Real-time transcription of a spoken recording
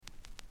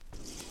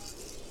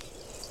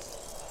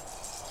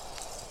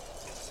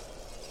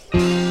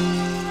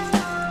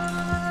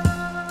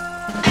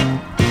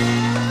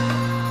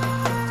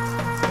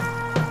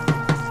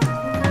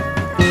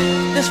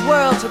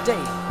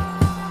today.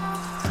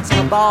 It's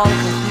a ball of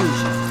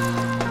confusion.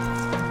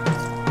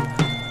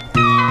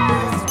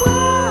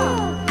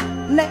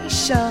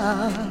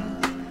 Nation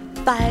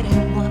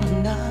fighting one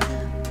another,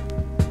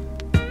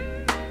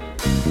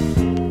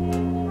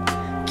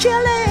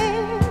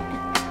 killing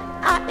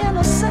our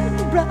innocent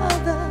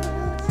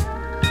brothers.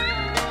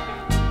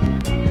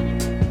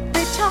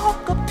 They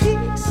talk of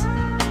peace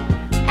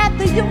at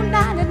the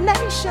United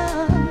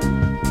Nations,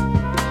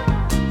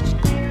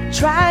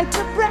 trying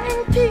to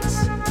bring peace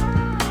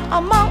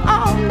among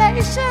all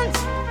nations.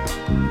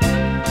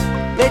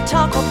 They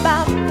talk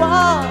about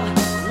war,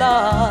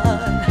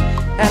 Lord,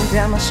 and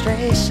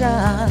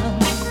demonstration.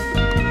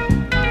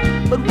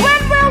 But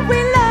when will we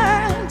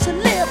learn to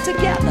live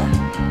together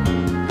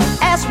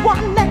as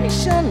one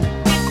nation?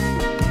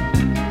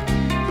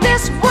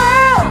 This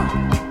world,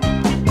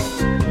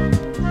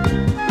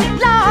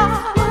 Lord,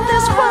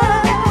 this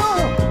world,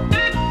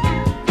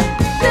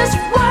 this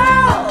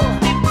world,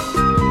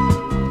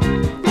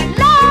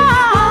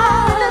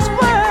 Lord, this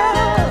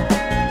world,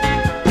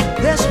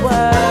 this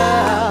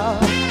world,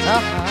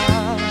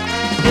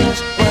 this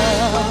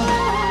world,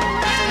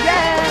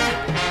 yeah,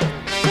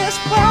 this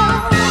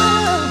world,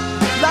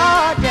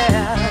 Lord,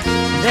 yeah,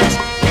 this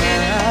world,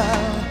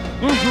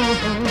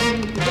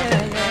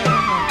 yeah, yeah.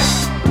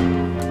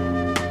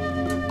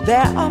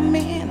 There are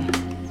men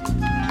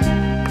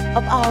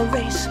of all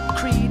race,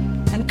 creed,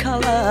 and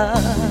color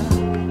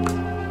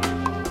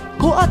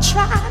who are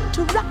trying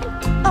to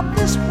right up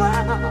this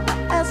world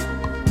as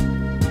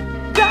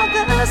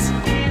brothers.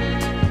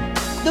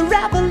 The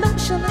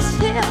revolution is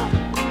here,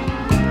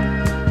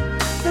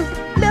 the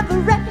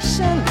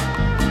liberation,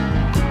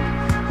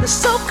 the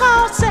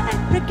so-called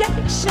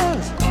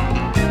segregations,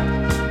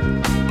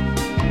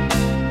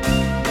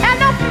 and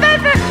the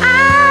favorite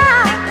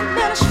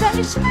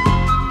administration.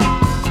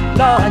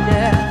 Lord,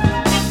 yeah.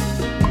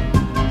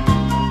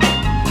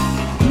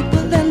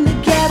 People in the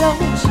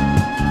ghettos,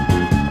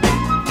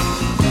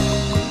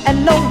 and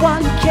no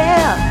one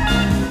cares.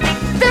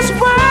 This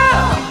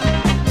world,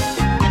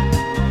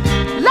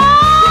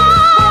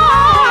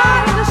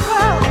 Lord, this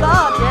world,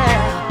 Lord,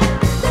 yeah.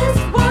 This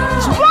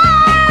world,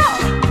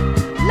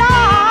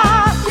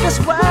 Lord, this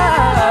world,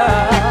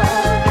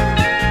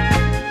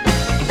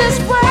 this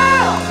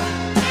world,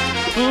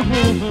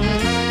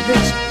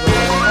 this world.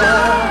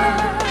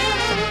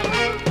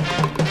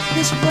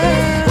 This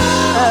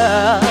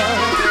world,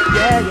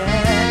 yeah, yeah,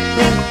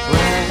 this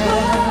world.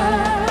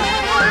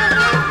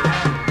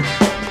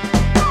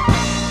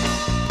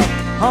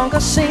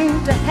 Hunger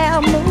seems to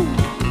have moved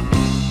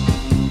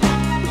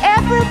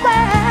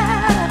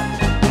everywhere.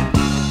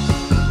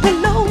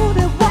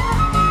 Polluted water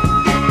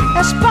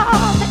has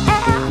spoiled the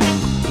air.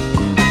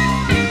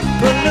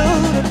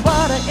 Polluted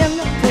water in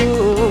the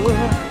pool.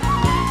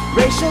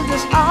 Racial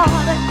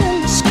disorder in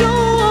the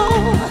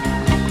school.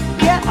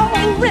 Ghetto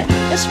rent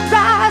is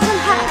rising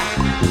high.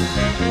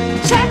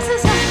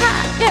 Taxes are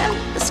high in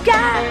the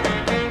sky.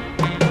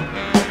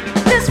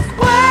 This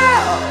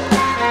world,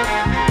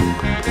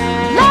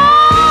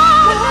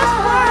 Lord, this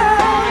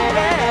world,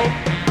 yeah.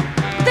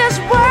 This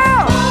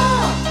world,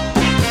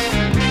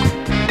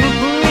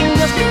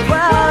 this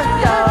world,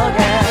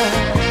 yeah.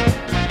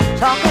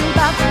 Talking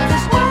about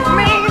this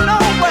mean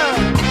old world,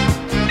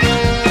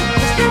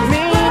 this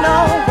mean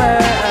old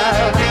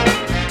world.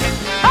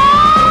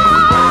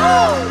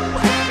 Oh,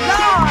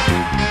 Lord.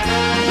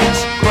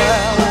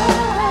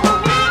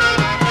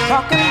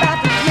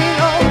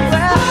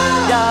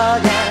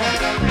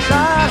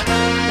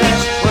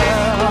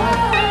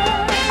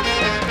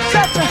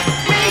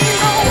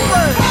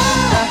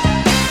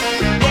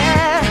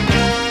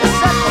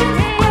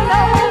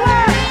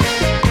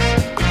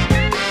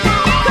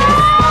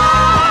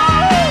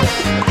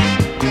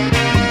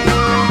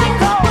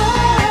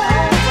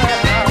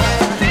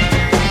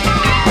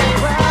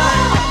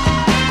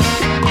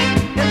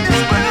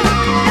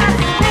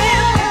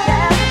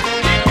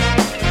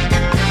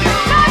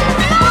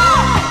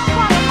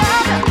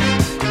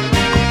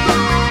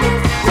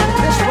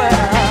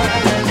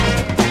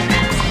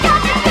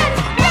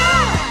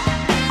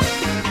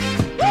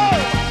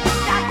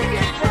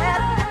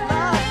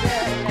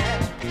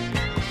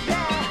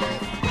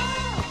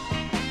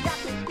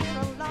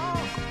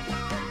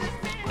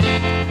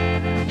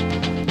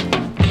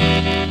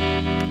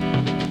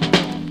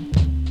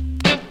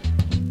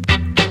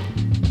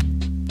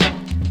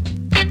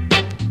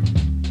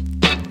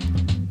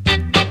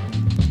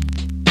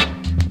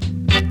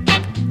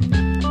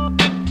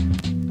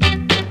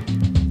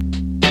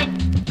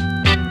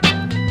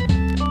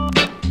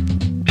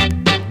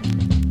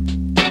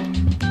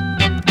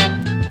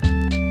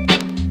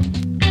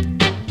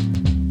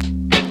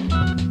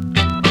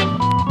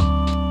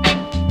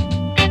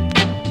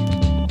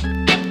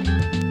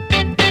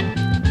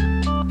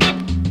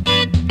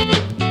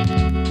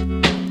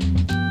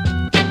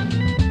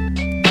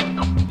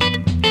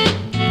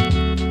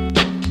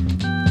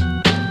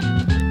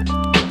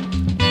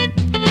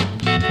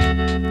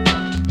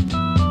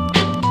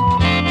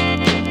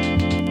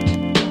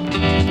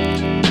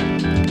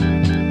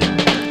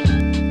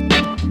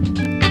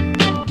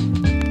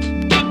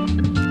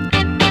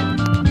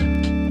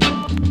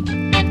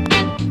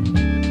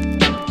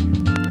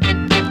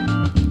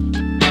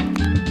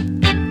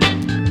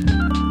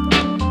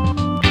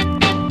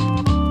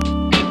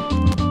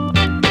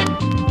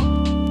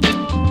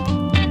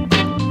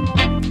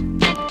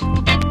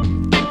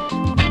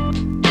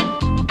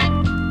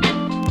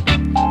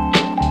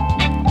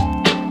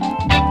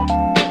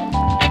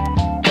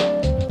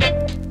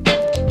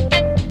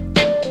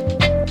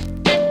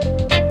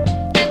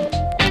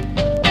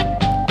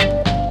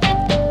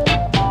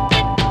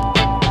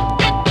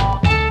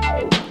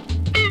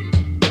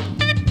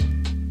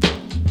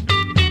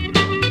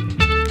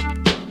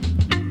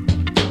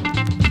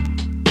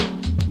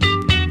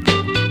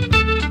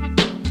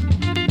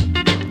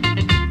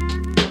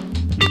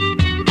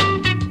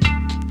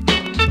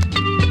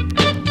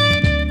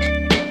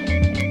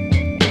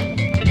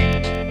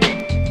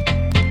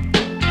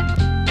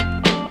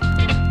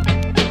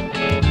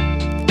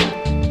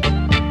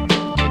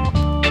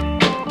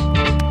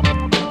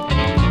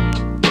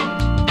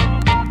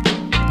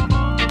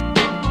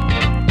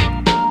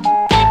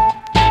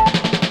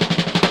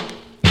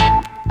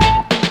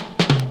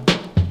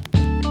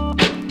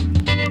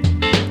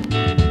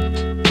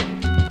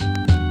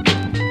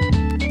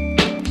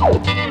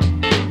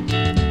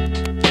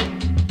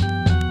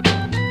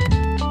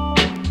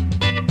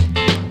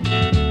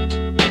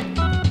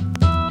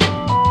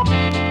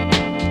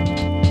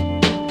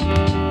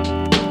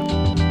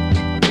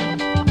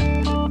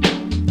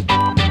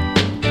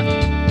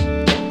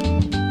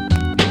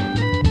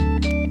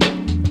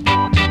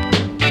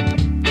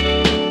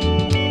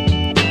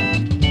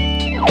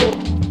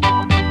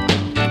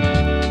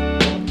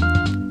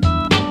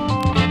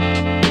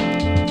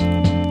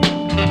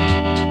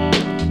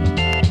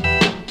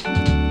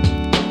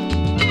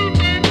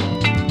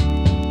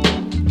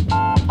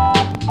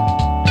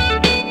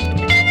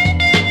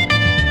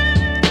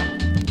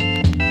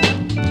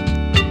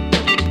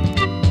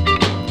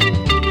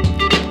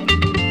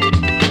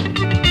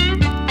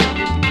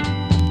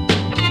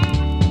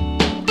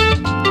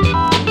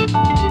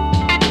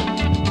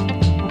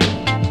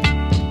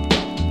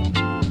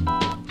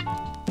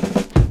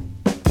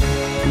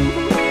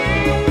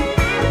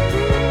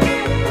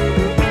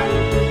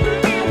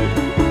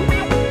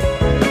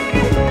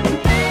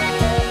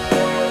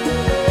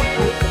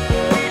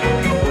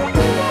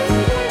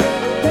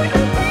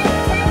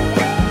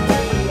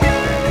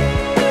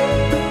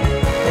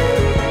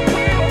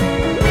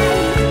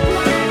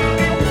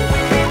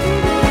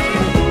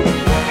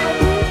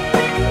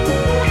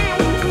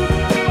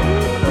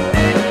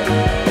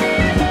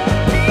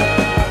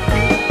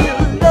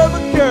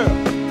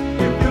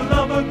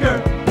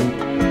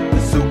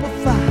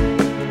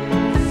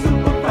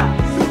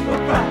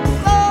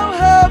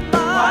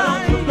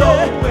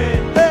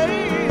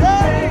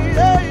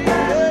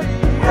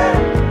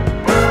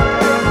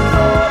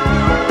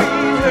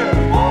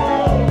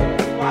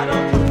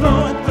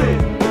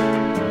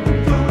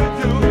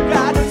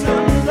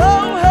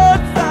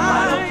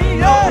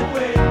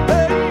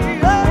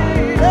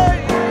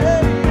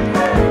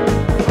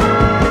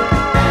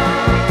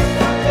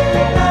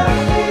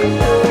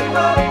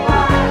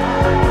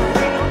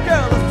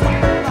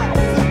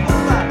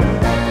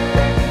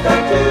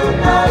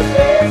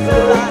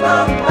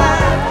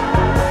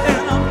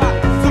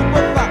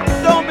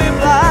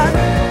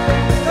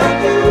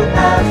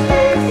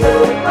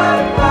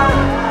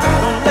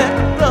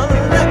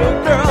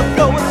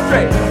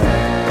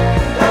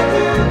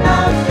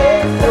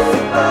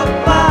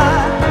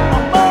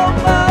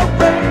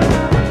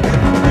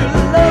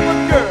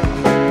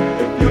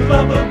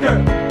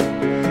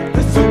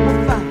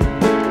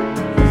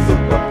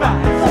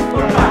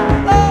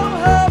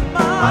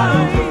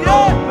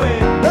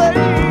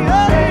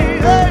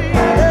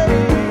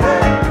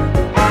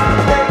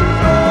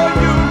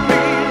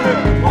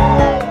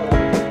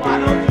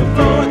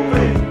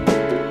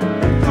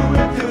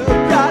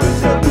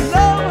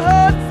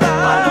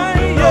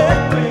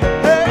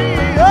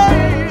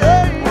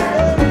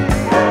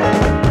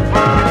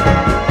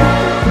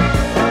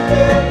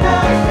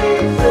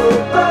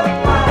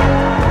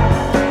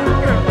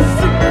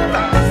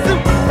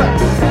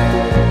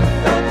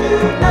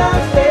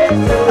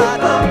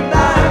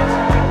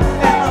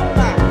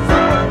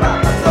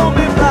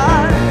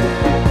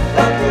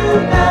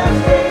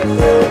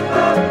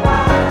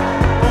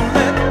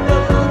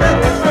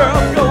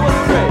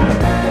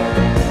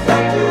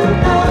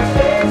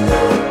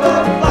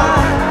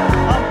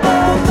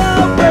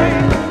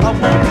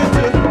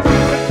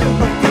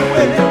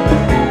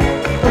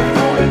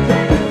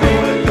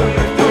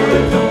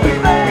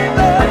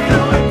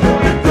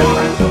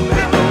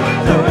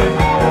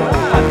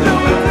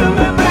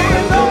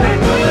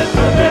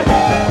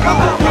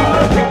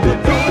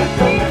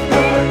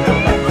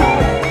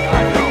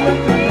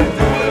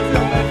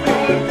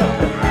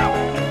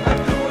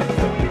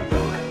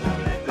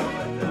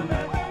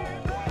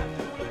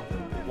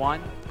 1,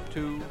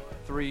 2,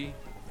 3,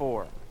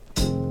 4.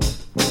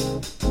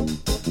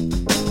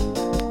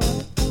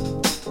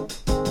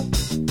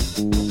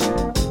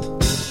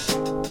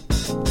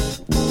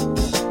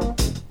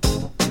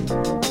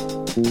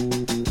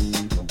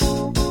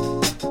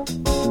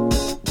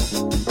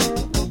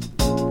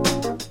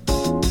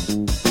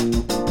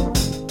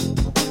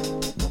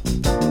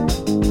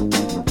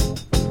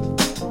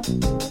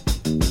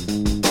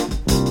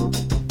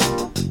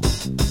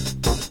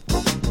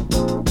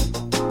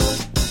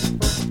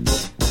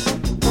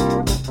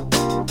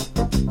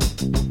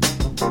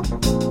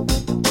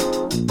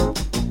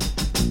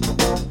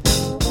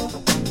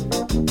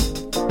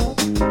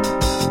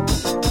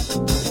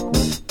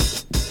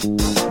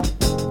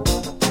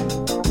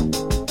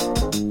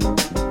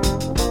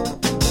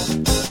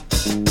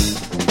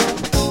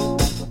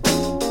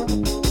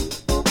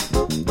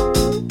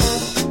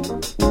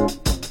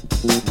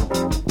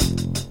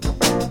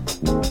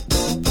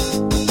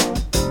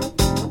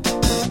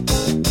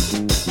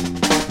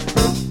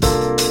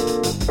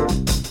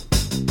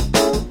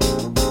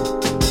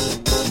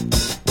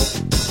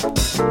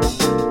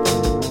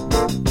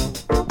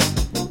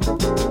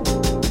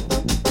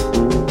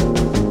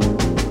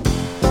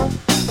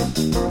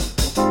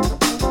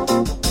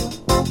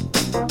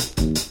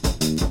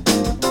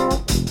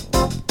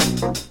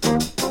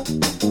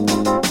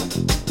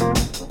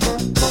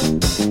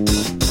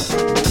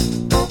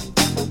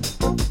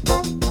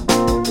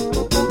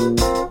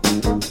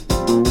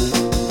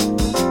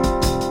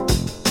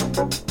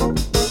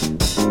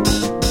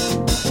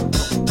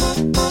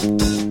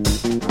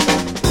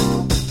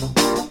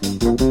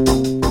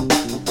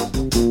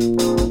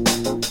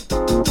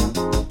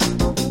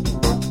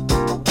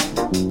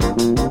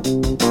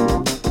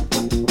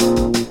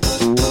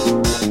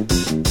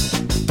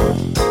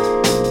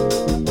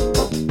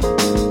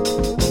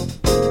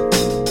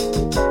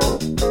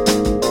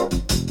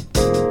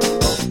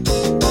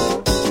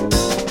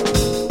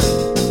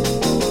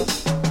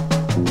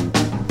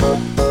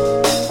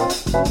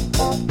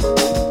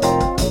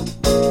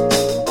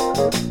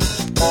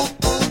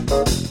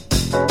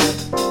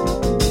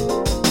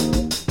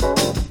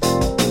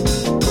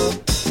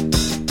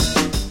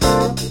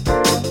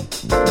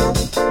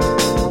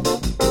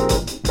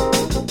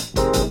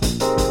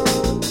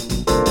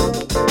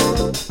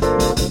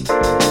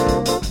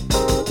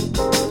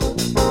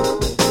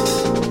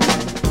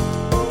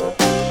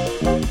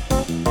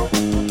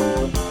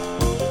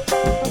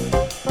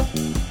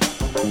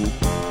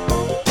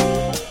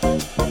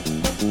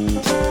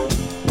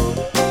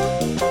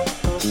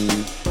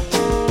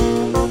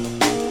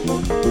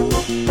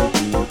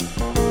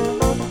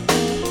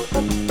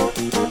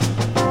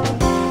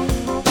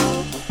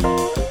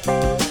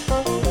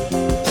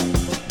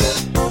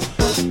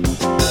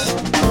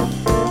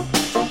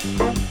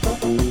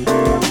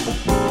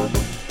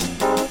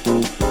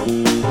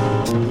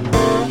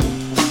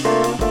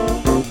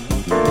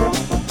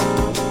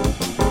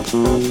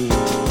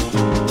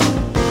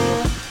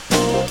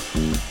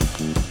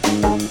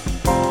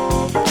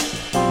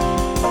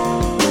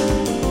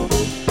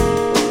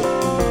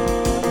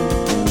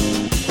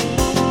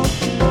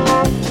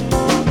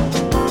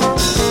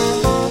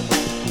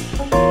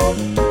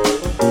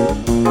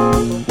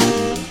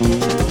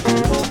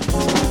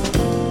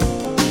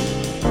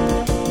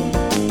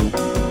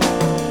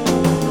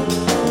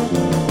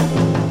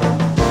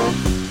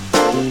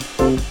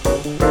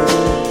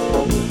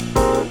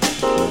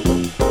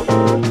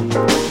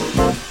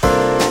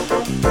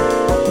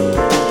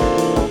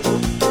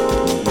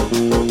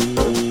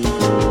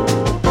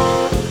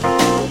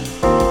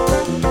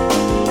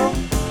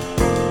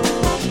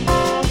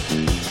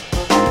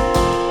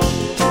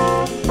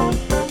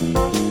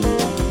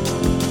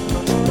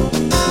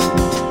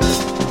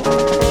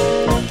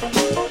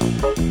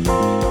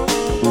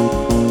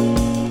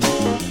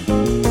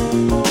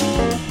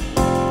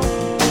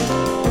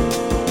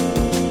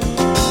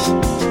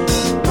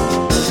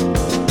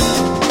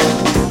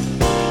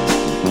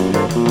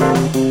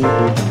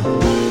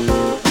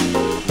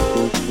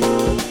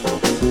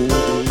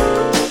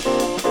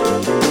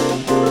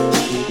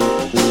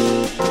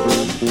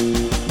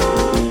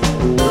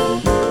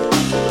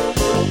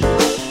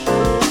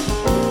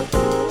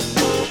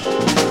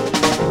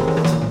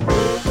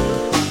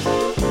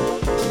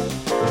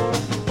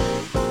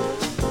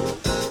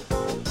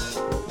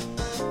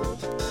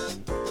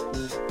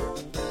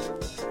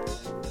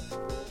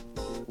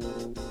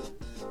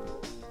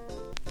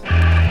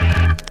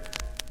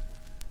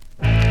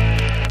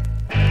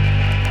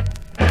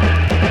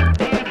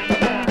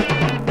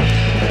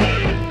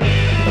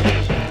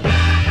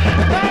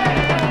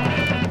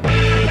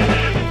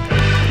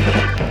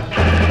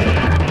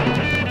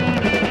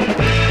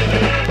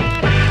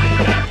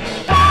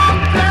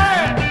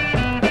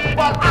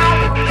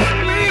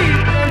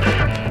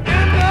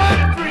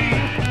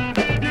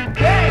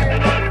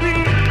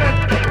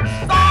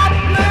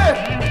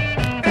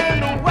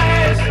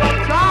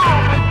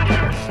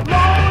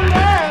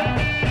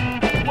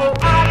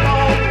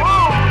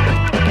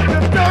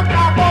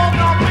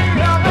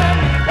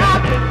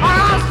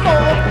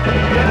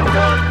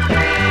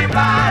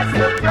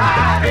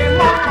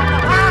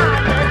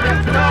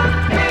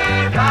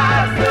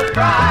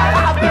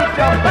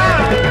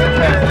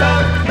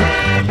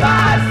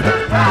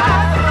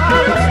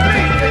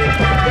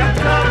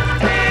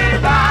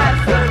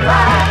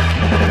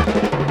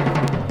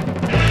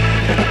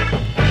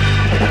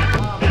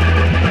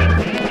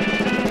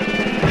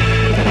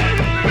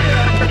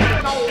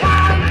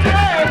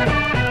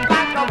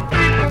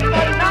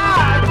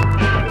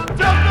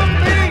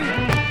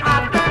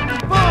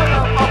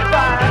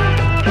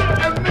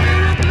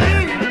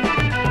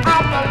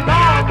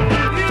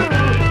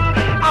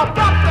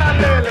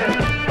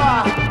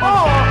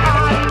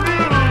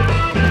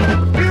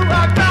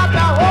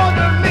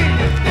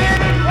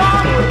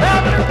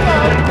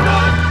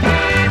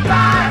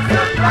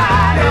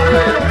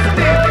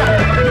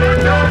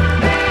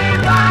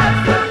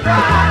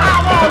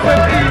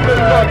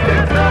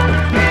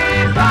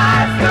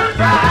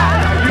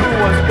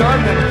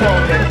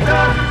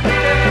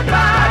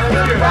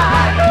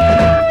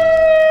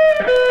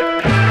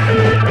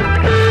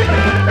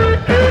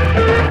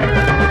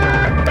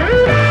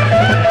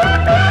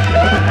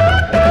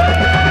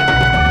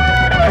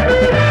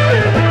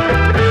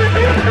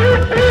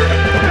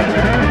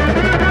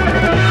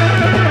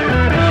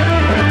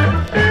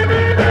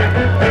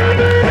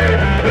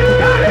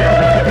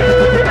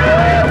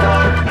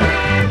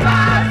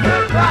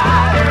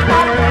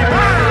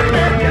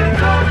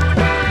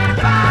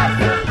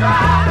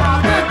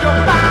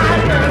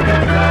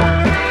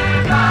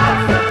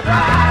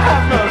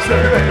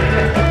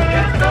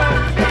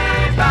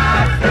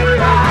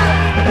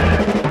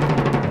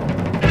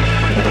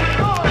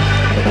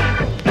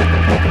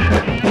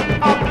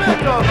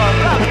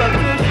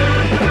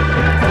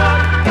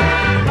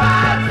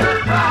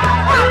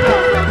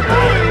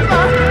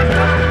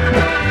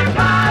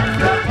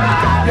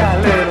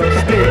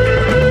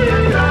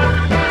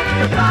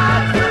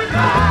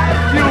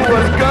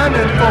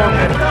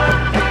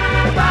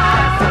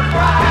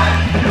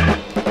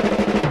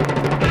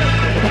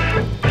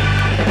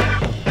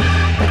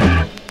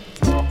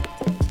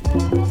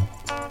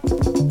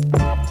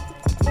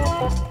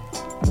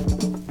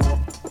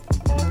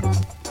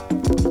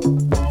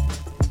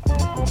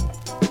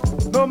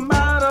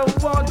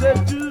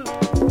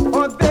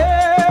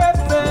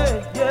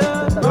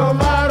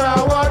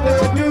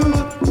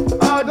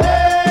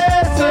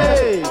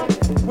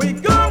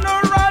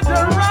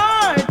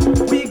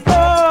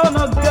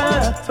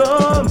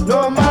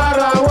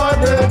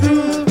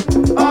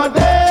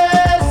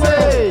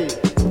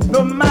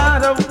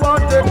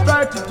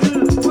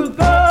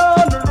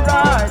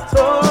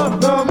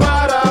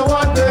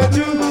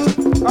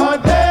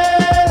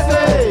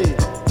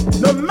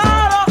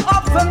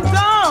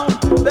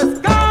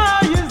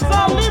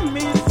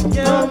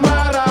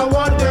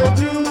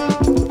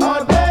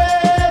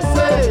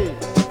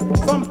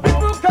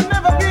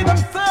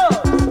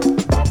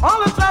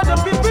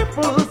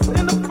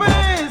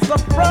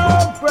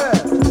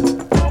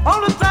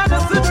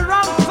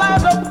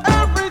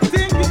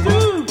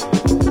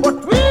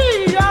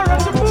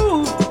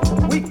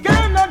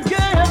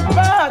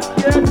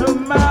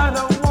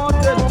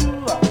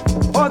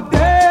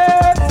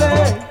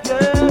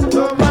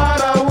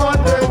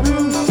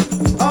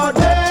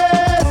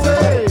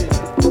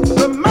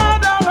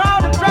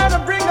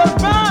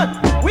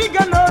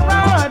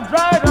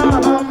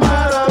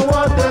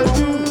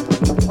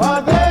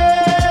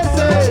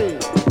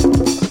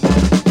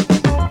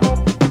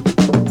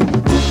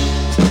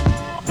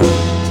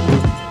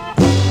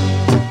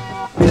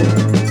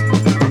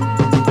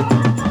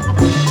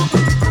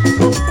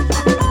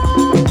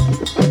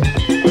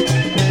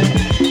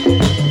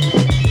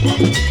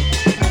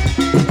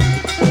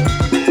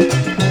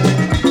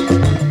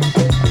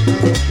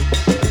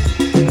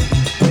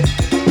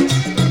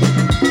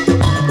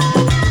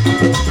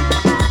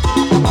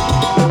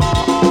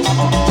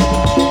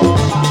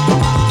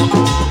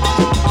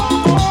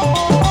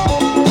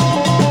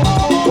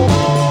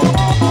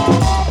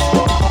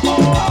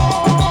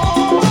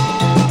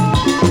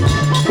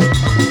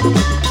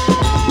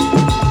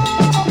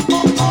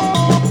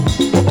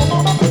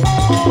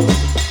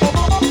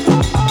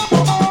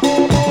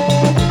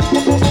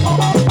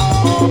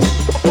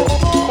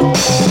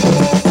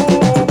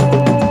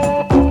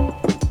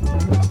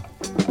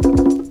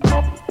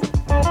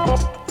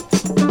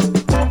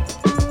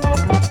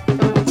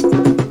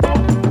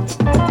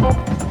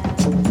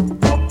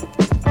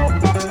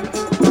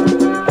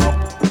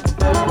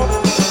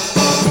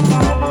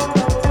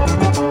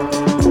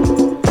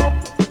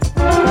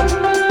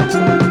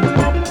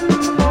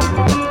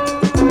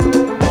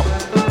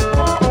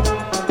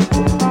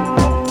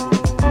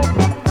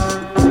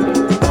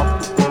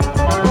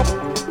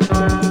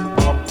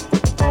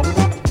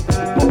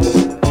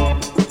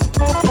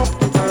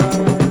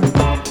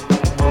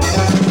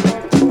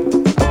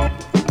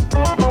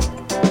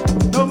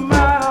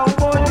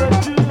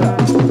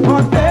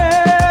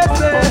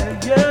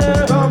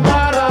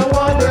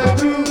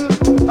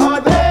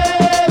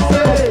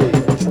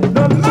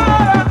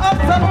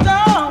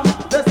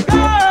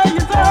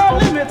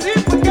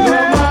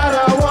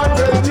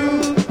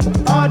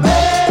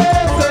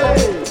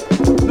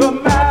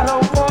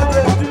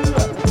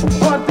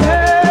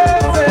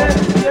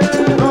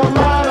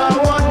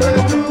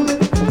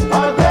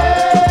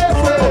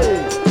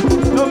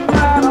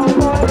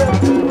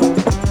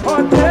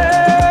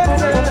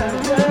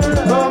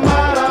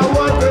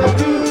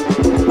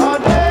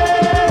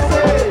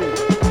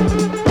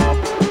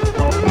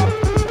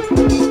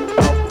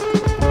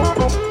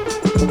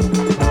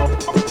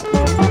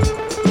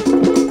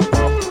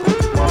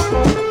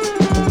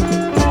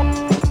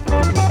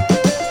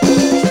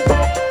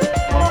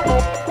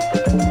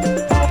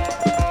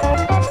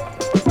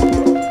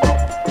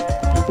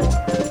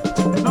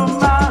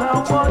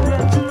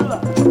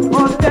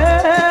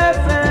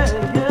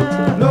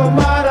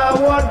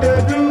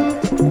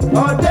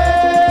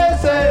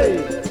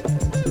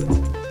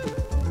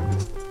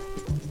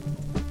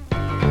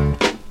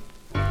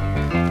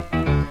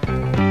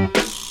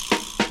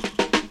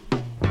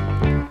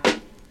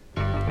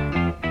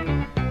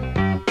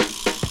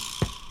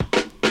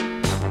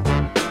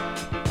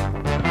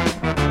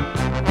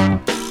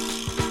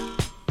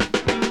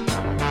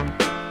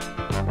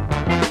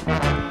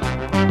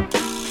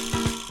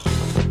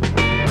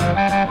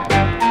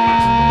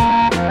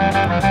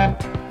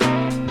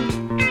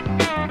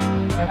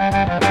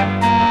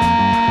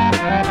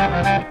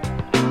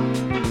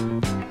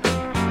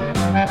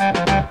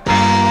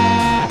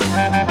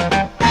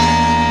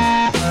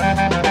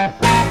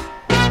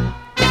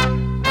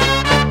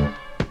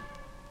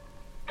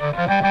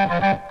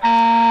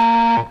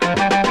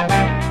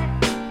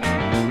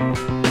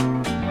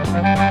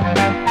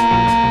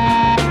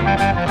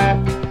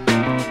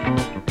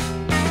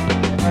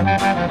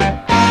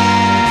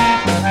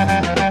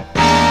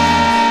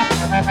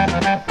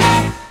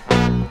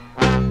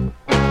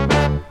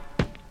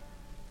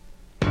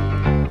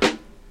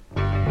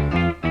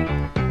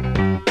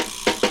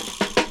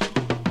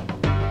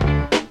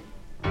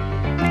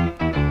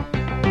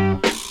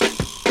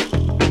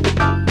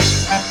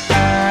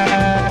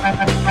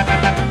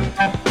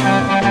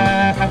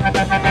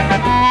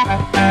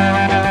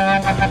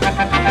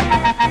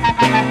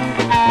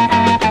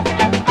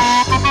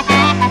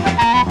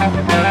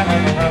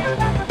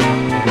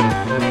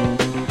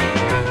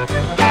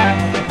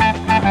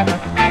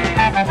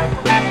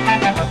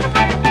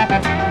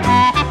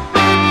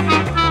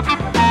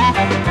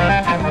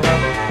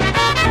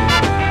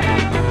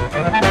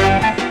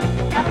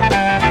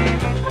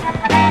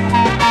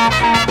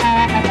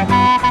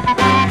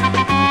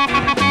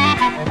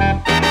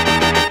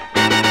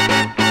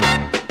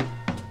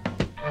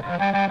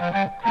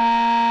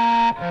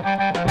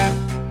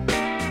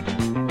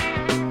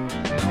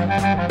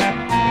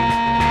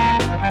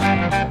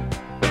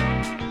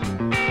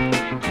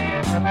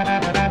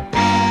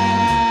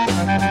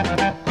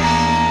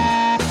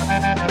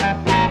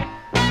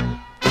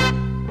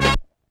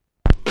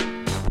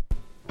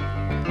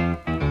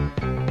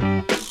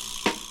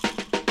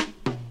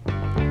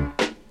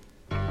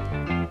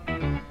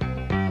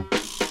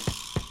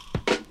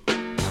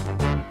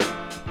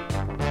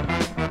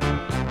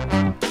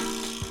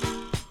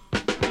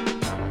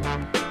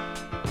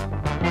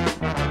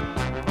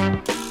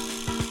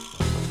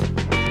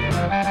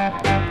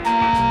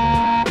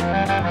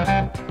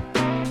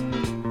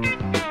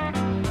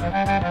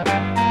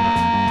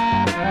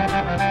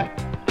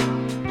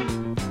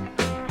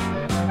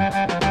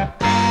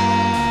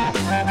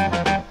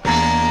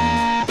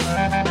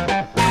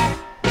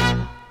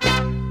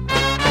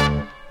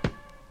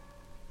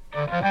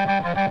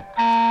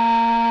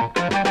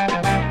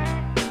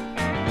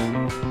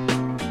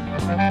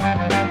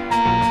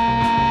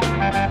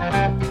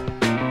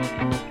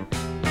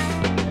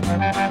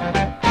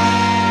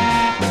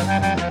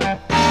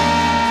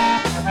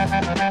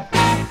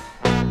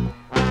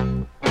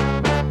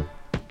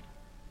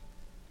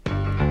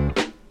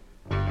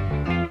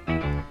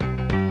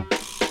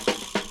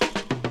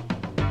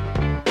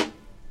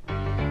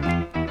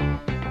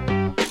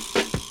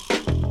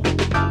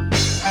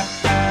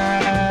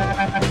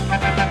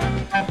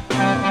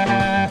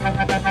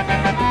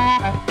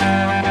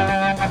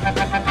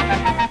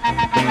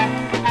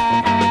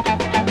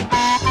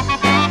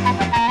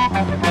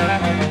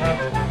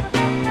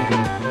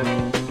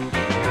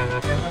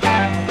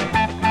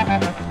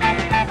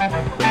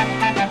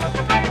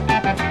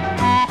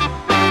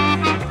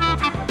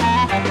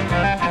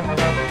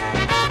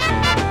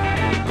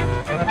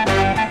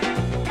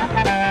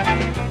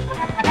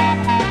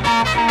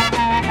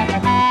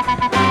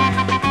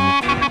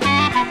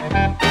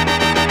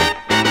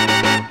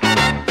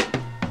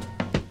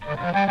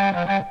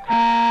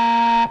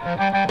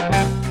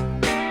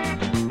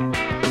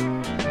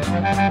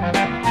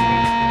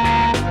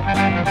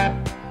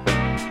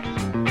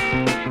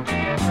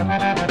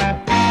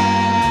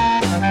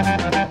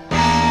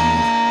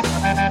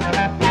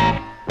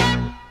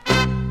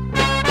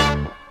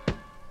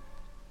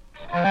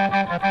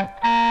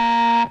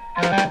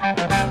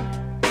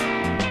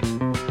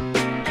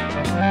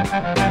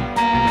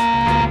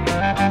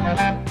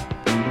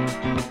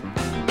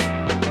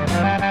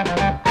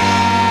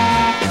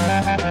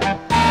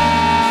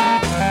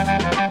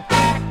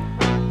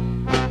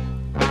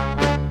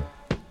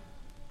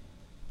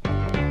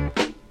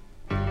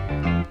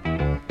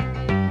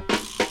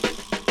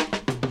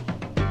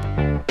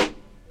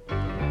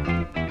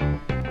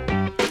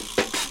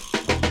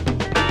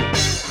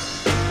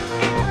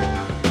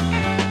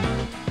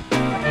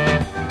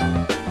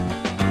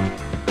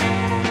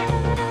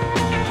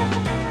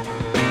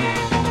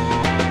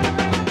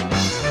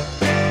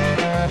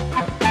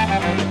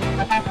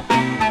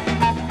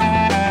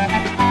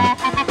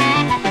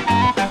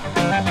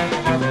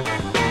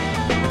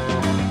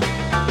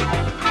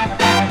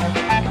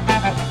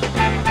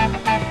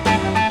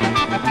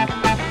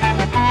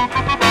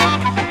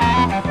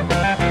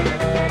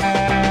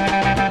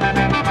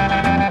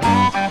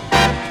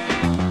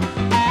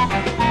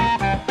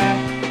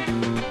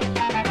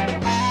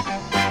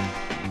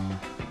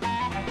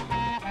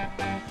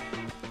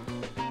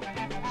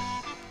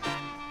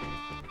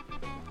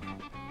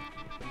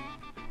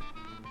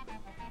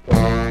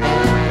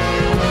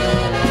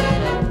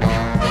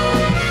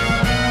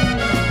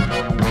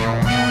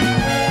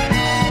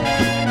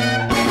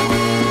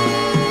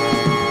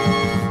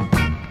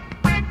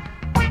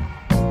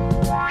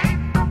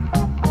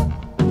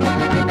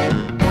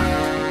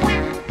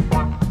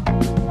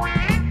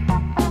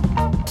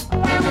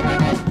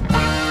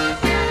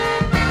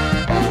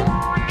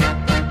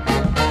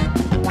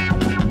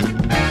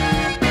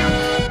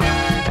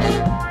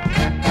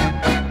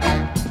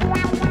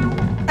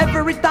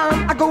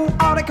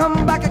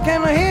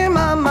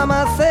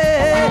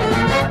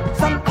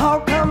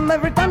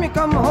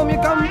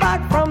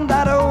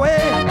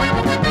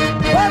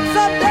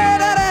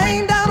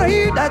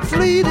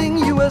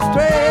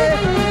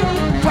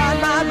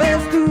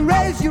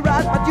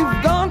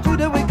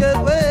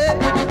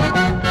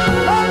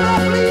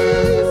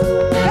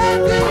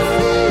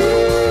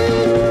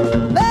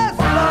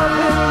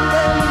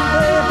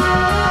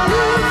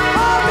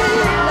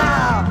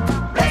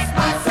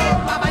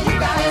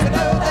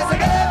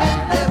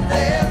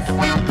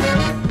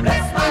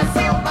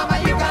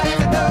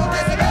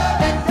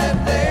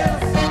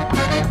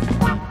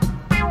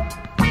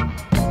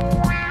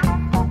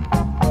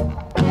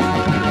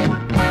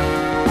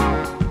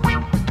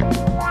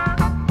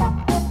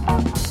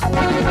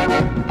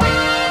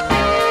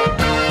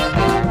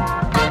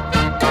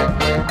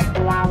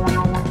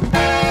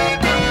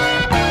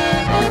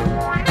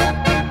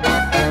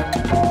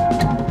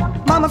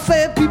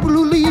 said people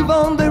who leave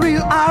on the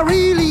real are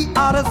really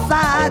out of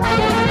sight.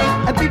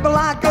 And people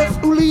like us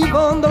who leave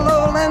on the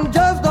lowland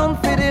just don't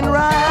fit in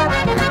right.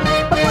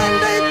 But when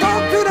they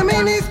talk to the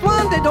meanest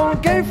one, they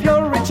don't care if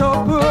you're rich or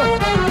poor.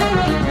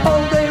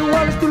 All they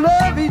want is to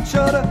love each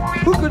other.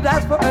 Who could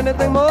ask for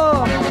anything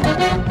more?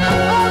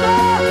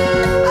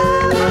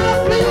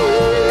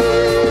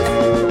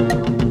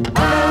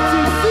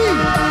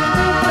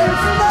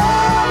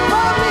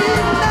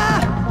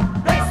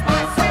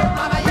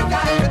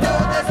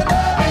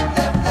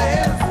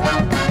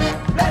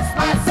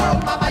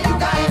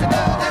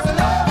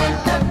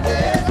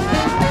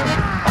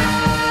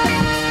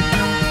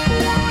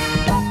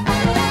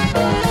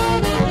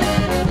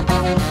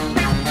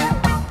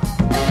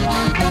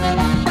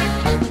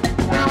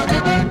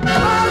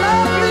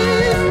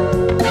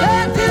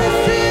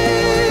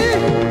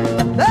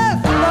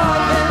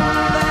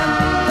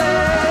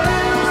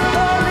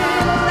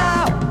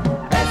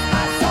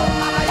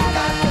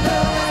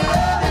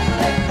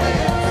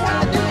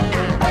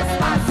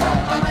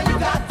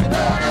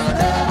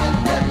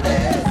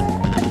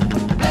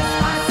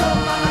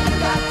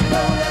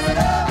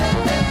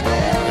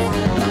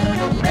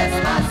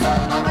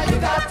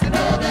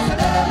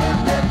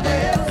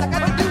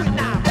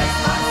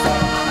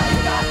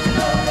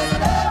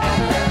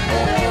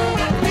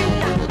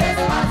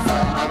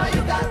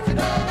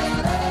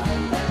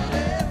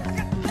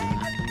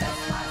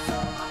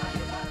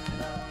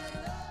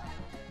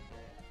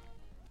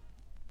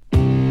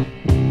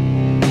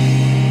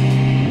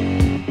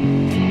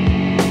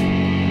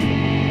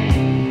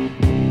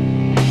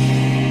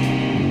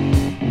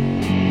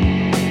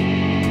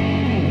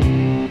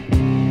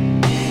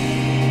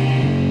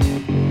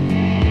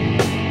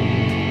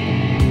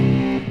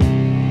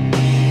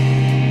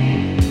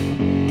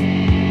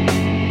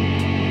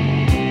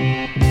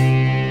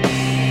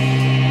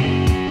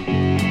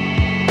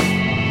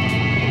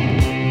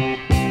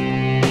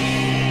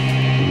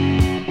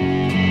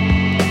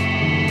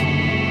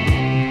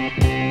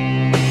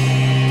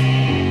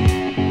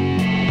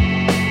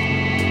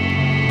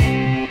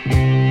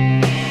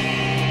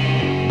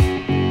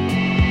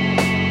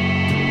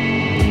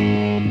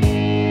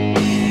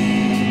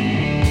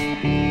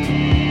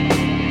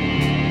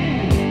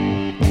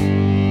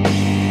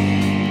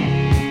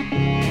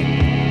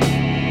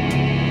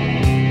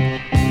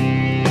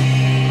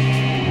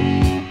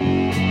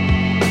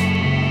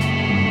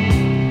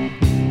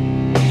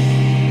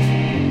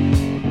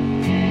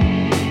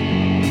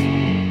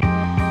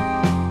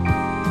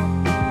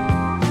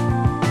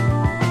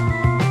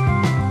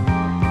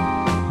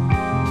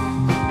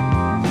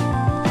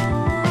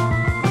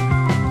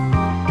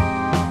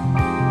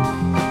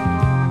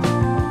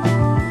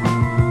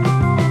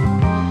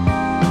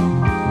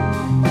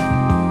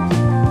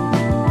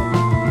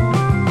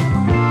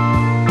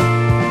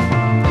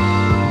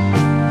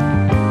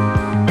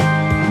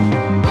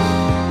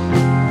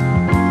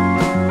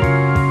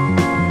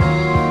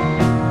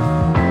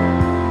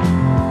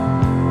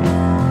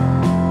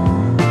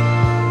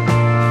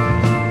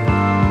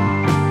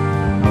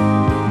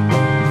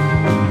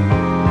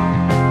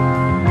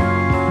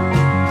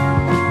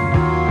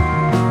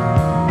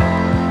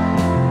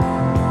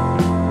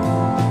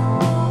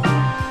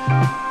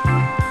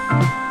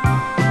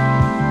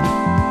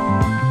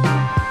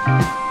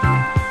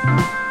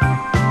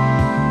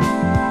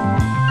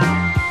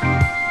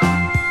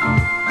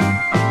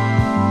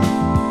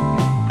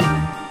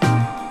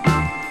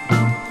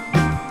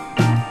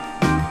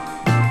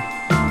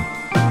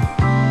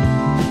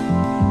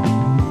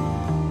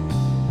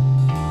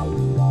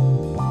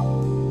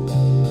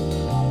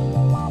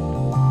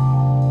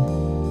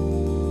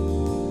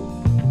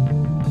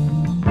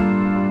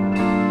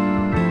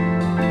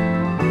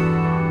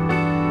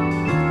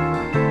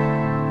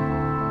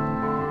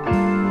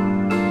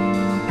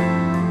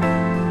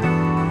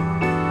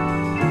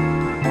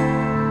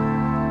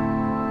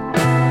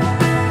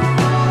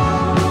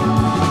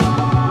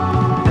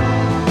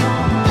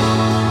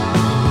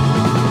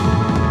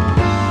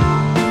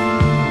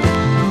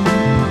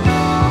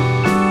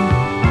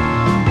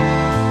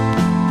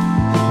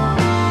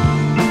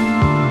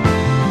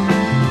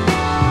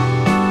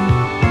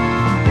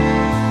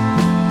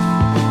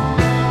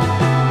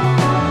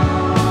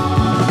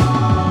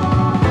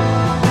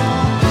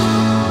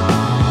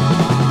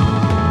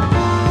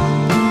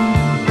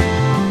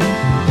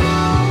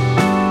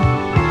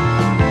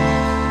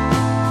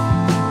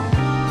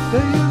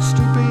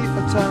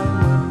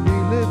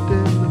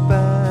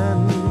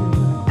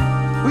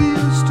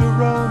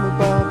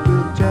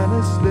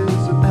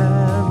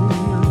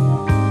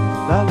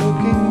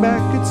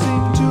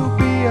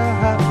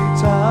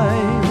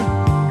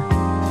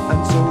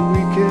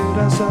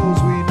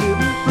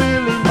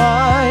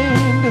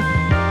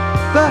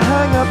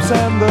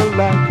 And the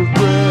lack of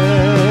bread.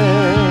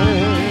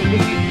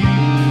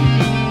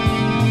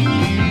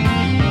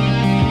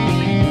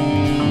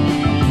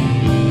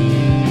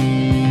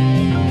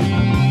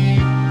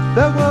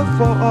 There were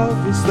 4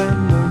 of us then,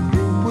 the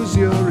group was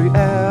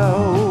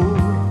Uriel.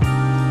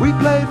 We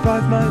played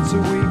 5 nights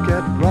a week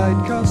at Bright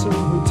Castle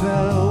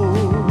Hotel.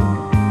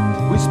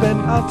 We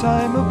spent our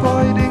time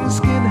avoiding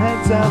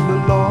skinheads and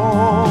the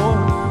law.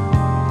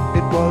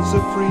 It was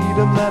a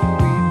freedom that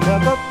we'd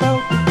never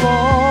felt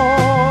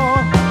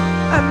before,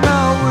 and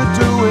now we're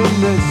doing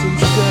this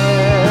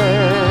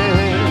instead.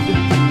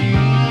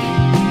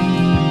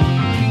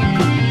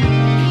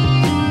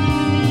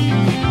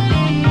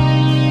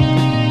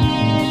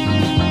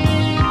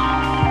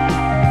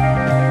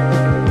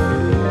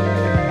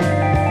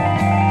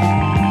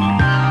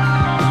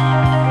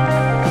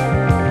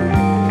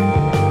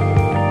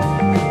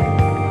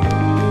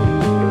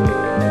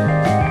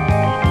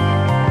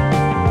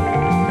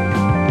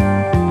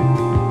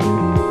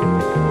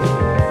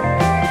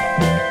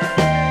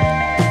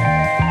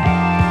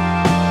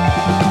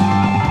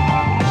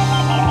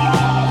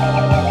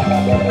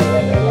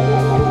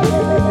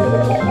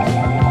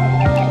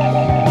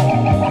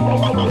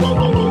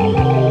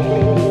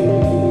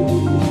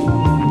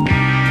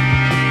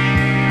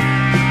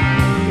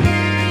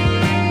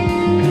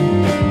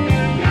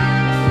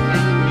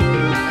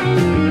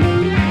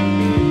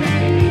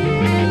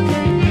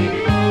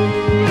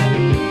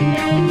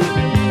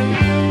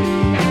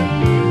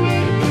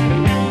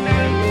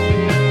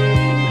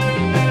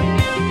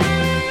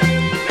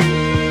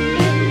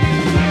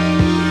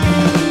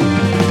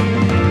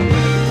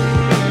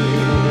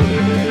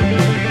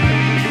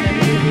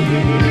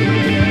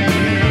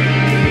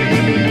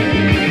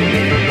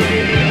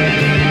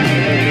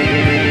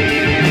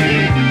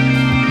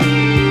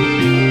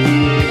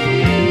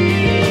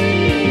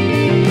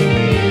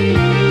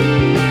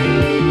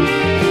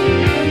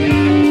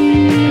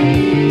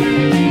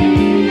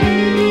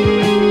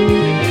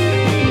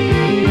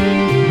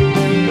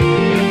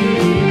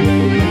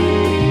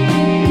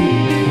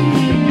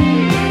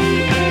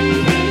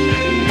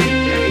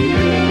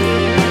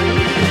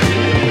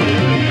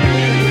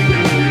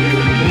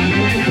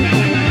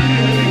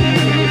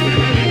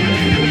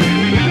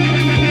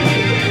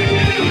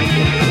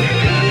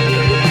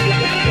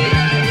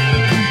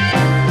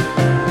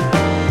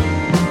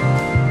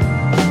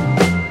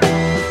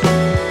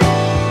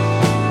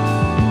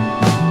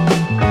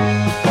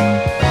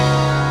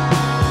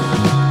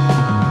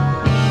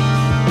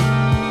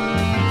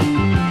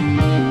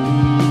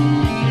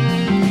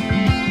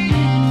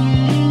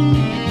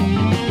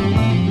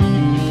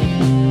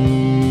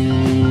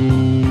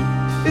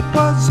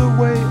 A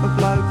way of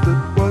life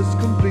that was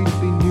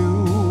completely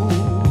new,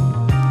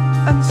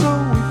 and so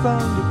we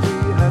found that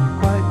we had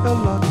quite a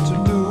lot to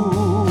do.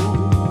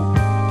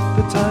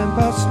 The time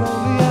passed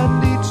slowly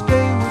and each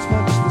day was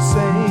much the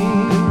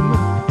same.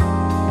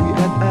 We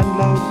ate and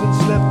loved and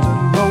slept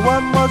and no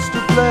one was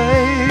to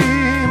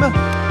blame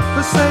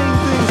for saying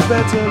things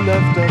better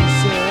left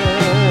unsaid.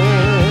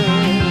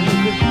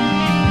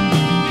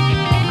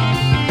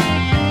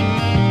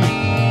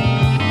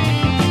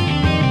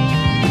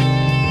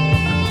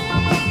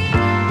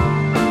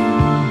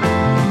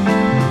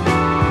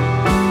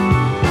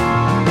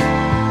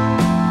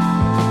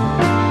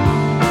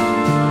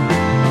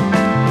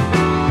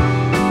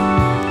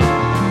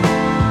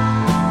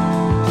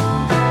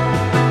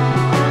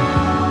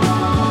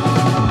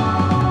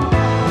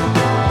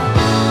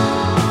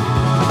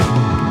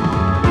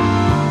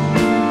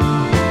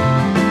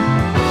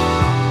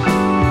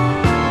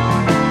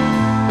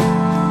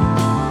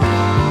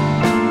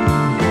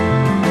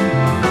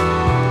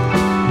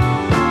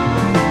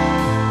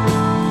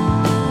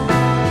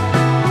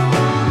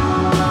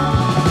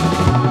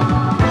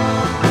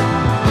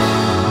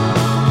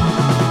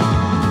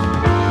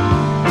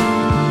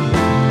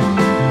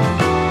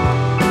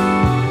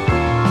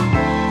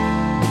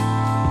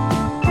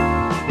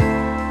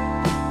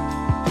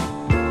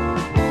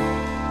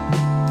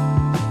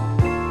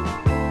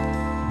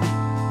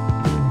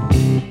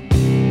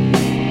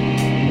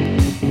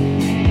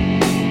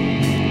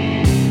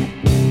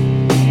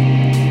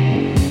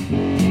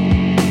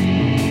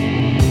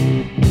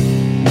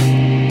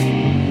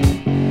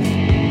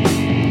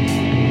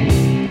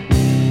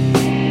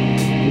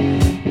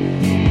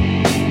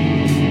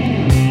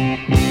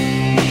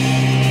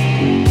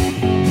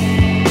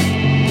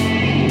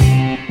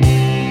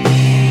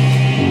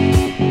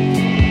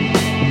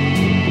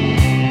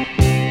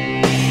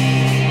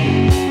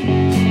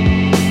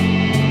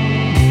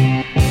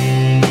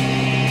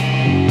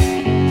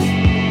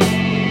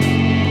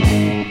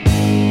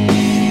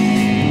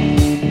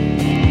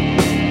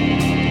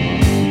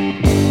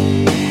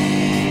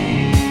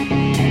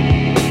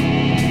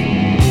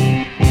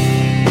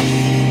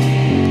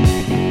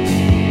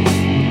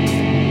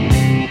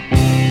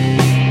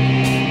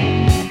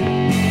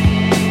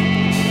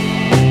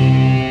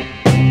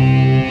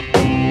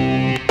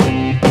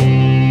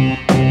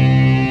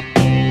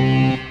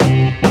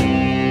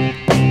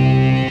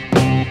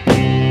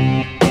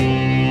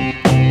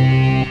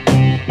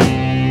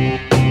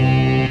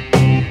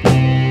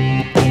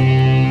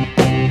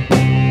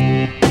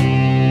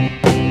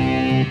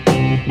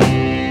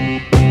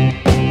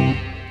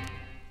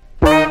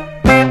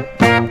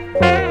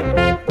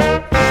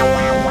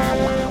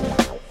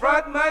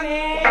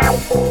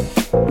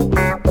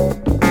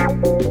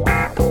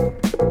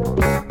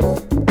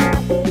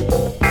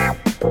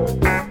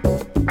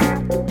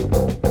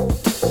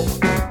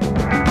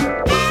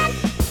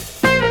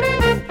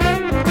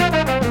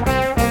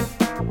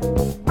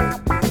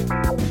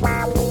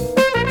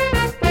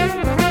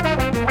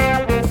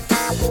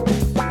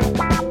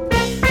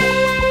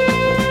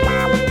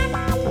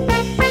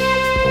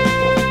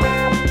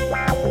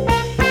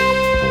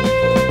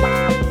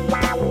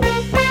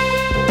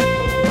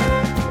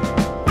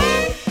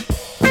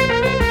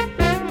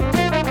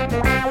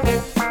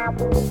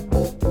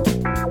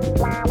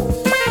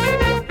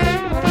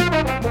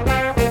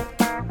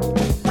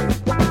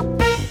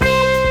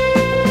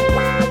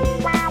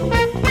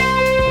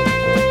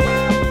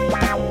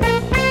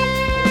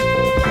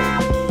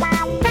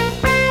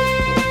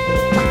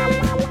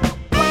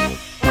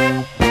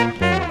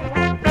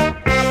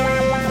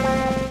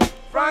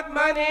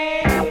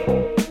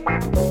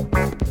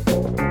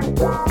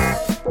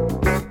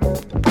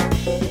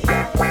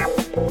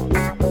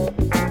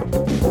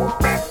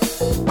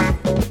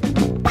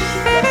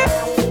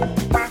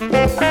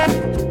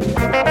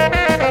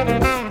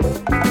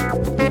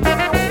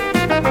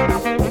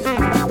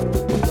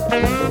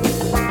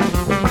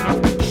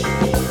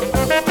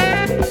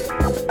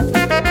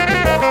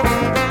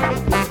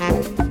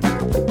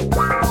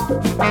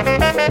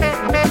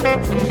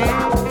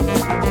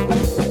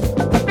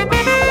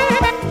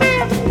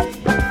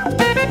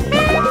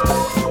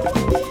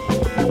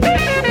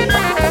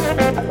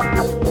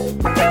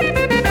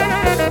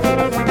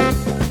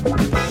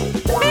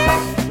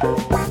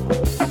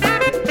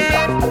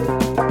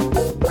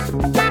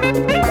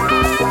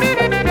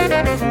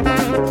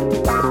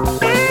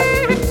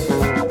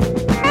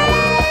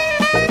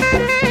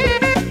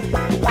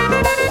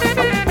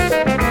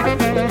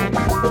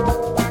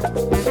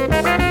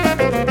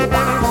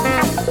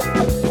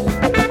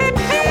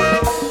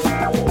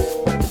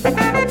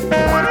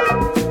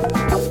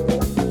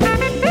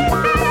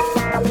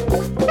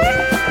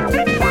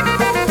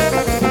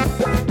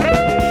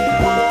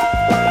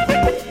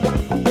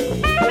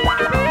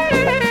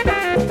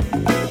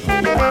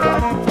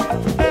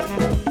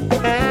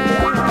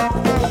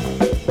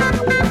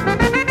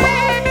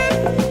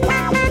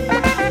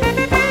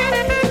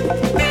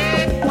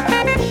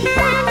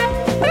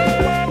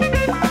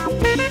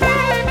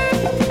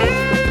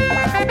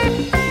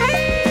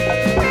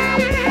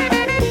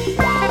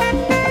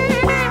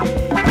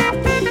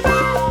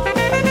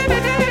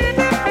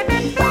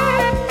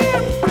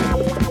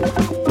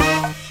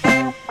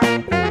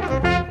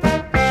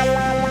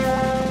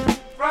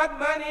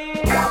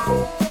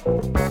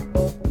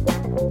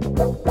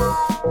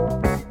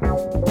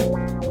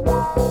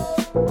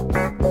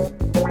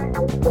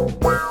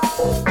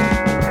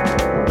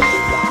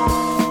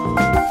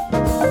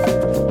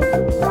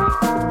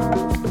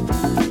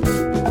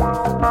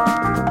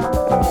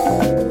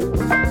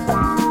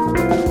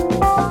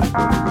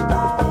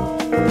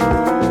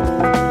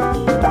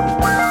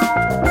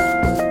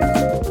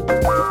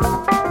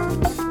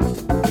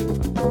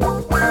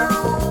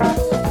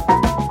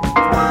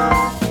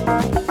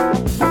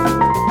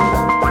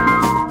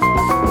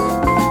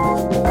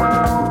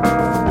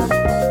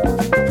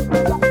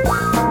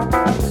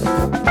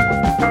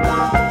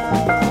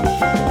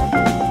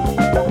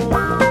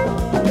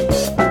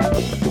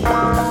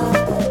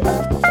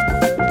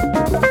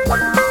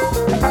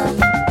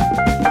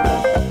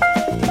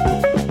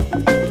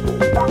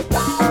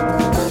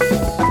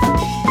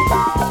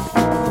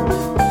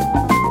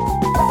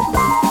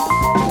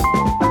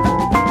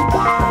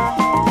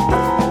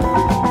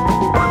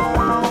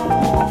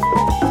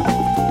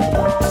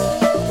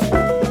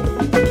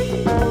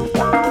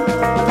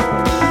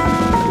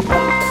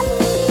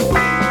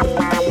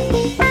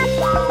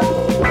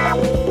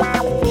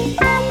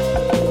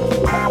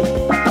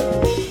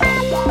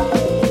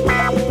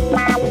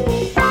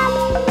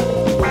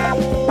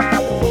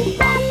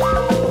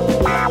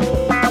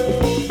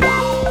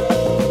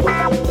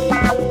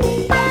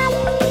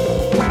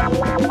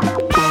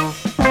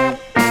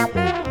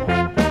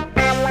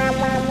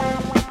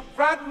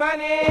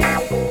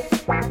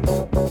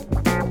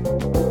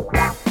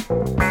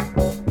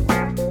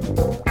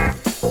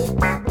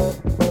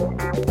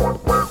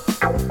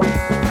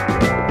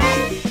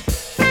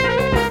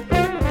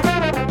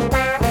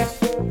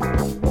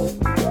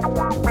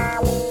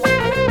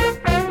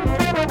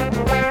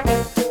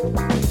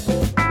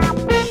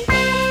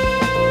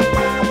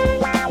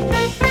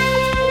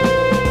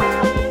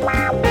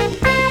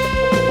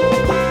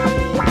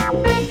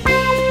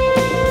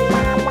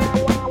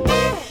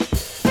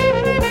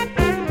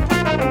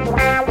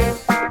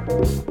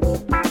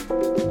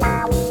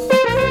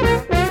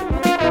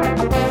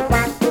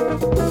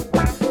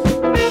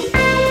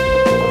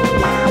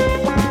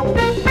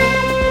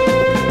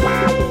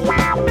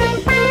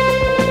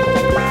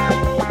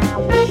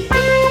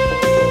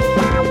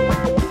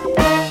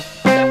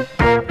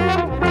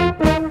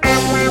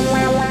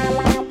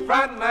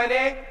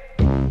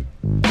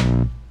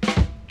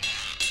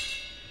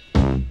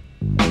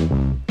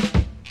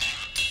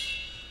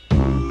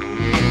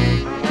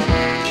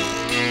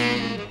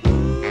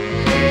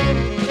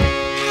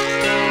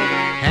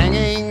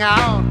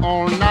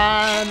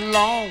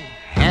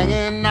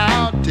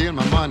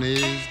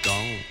 money's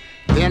gone.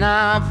 Then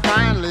I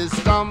finally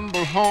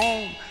stumbled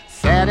home,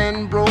 sad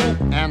and broke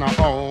and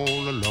all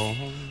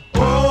alone.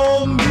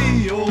 Oh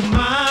me, oh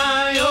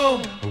my,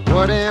 oh.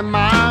 What am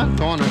I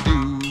gonna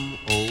do?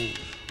 Oh,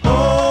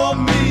 oh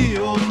me,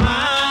 oh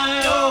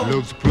my, oh.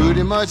 Looks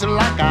pretty much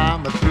like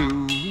I'm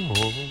through.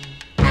 Oh.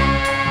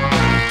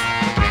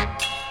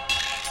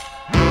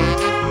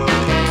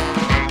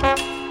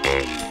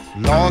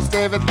 Lost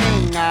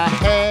everything I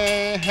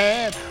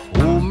had.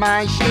 Oh,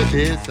 my shit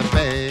is a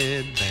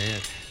bad.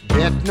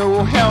 Get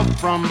no help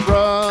from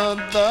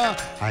brother.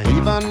 I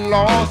even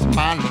lost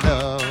my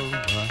lover.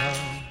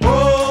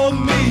 Oh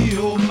me,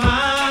 oh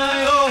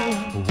my,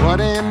 oh.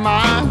 What am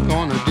I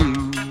gonna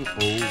do?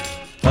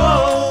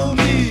 Oh, oh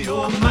me,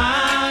 oh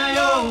my,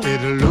 oh.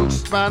 It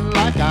looks fun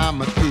like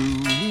I'm through.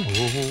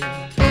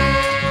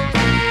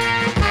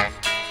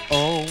 Oh,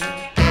 oh,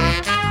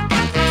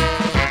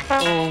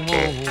 oh,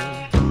 oh.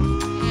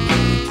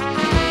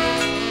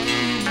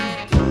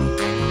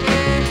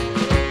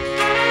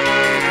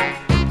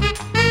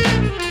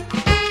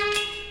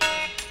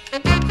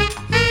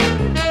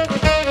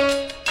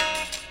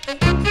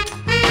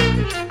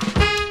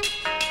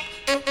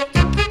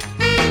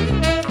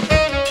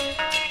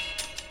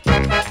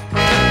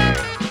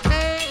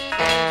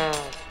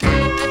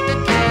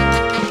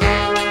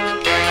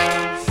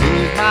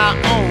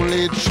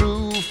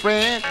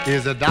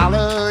 Here's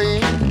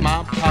 $1 in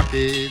my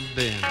pocket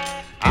then.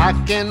 I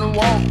can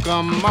walk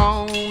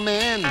among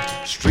men,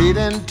 straight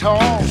and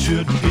tall. It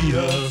shouldn't be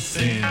a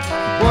sin.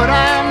 But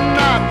I'm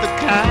not the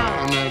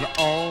kind at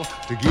all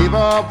to give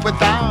up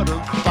without a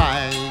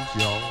fight,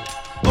 y'all.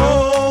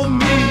 Oh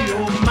me,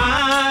 oh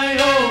my,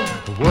 oh.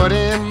 What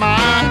am I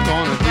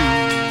gonna do?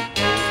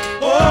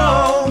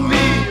 Oh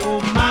me, oh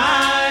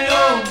my,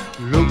 oh.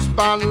 Looks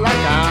about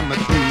like I'm a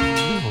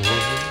fool.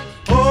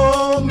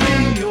 Oh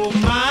me, oh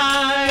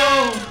my,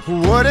 oh.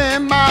 What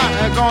am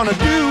I gonna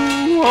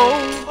do?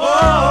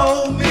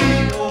 Oh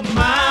me, oh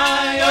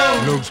my,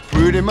 oh. Looks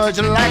pretty much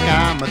like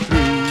I'm a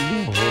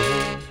through.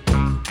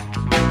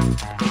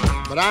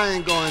 But I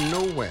ain't going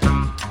nowhere.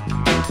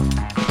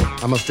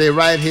 I'ma stay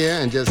right here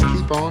and just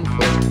keep on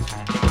pushing.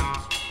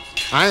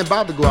 I ain't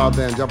about to go out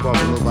there and jump off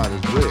of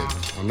nobody's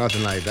bridge or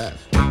nothing like that.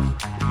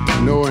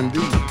 No,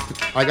 indeed.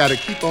 I gotta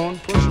keep on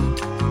pushing.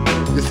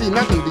 You see,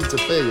 nothing beats a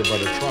failure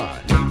but a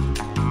try.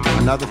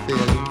 Another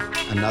failure,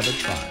 another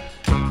try.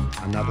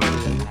 Another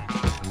failure,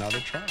 another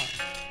try.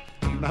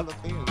 Another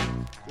failure.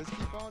 Just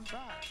keep on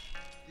trying.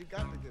 You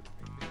got to get it.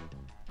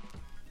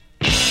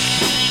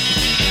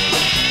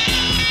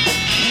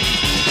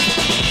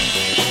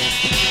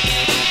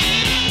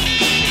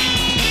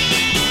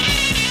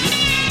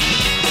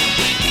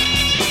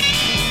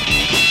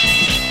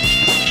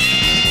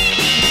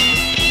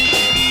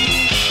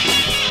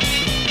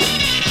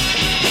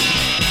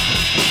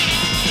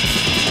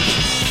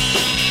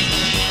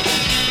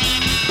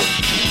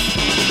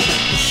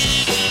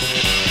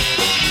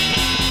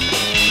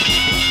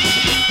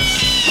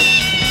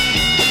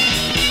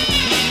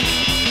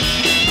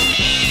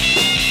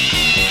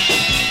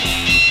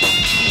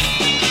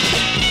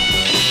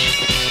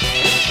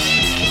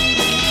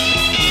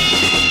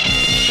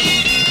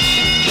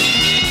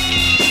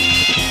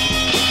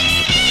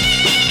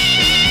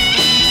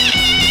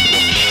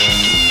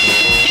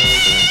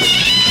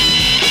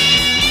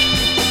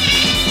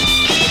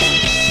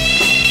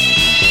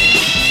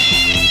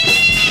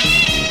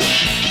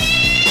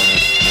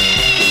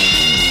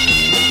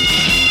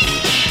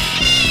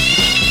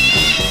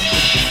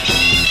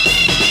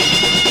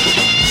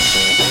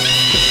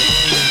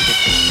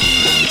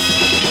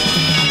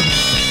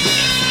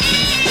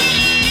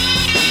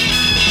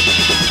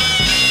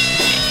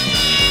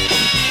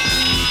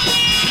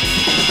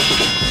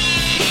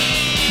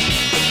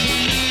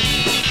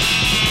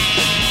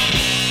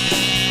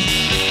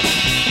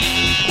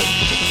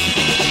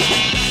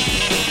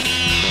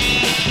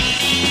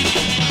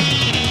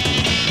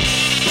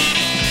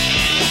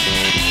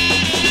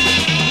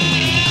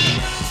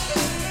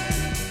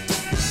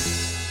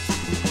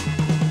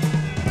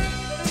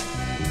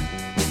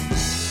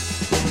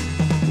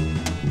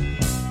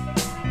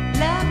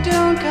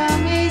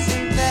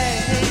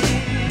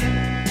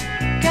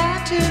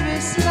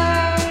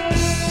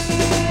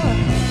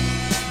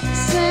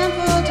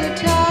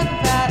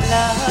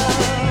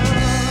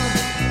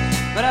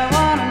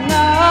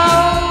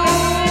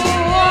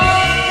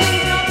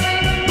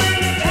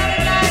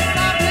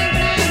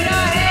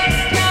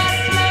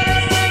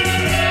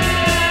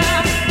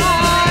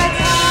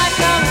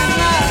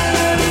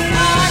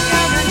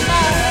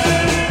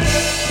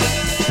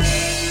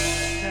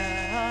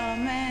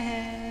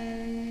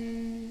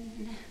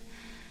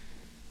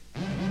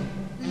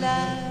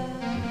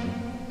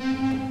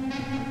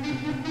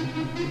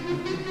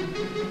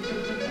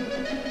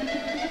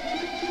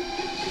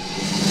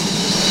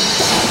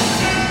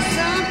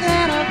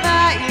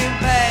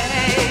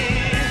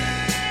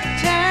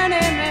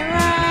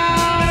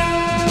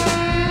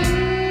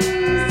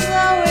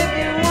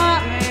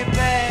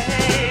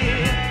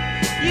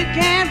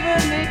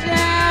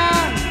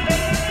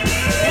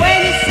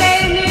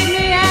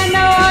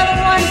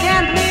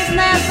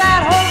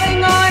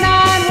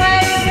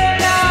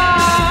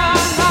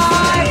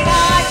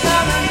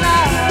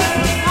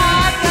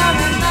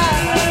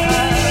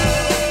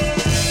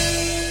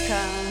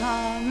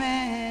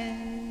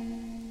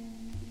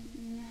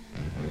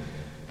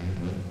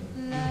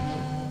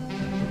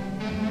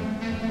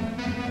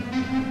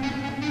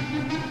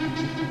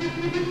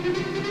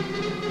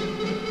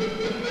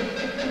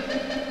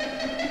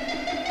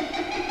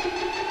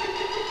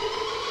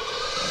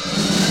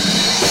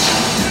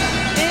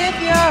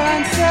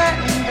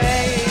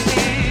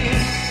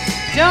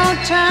 Don't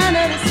turn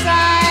it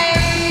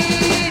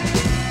aside.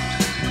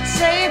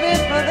 Save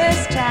it for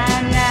this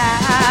time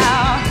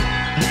now.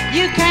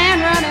 You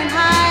can run and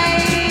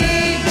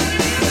hide.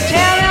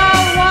 Tell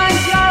your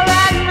ones you're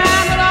riding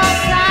around at all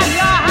times.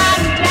 You're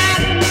hiding down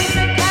beneath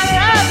the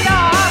cover of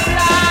your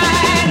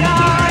blind.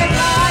 Oh, it's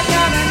hard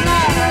coming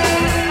love,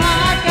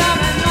 hard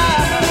coming love.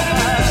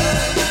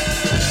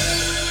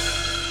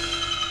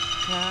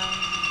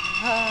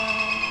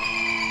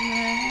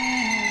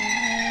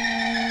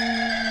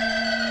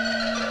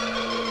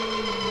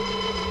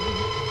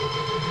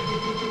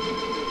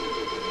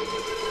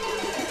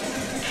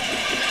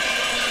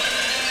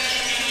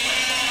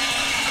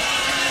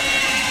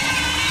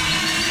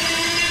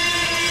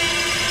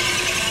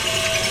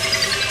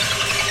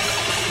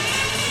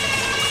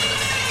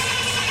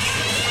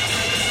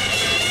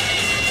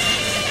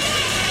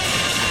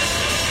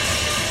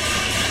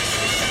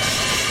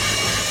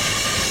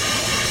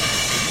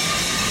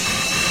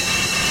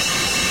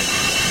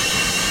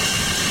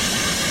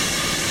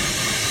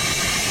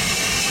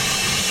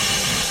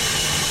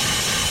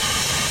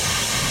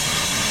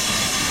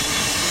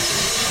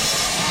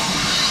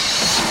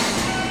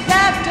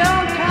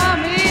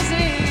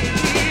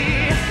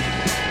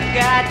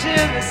 got to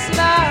be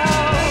slow.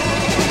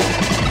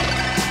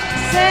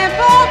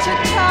 Simple to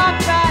talk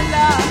about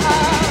love,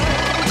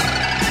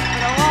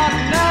 but I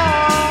wanna know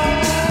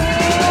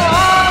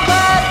all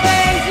the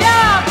things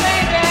you're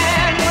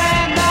thinking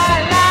when the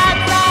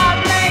lights are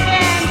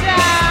blinking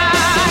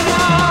down.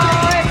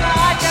 Oh, it's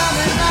hard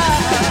coming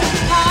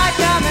love, hard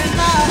coming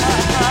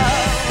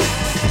love.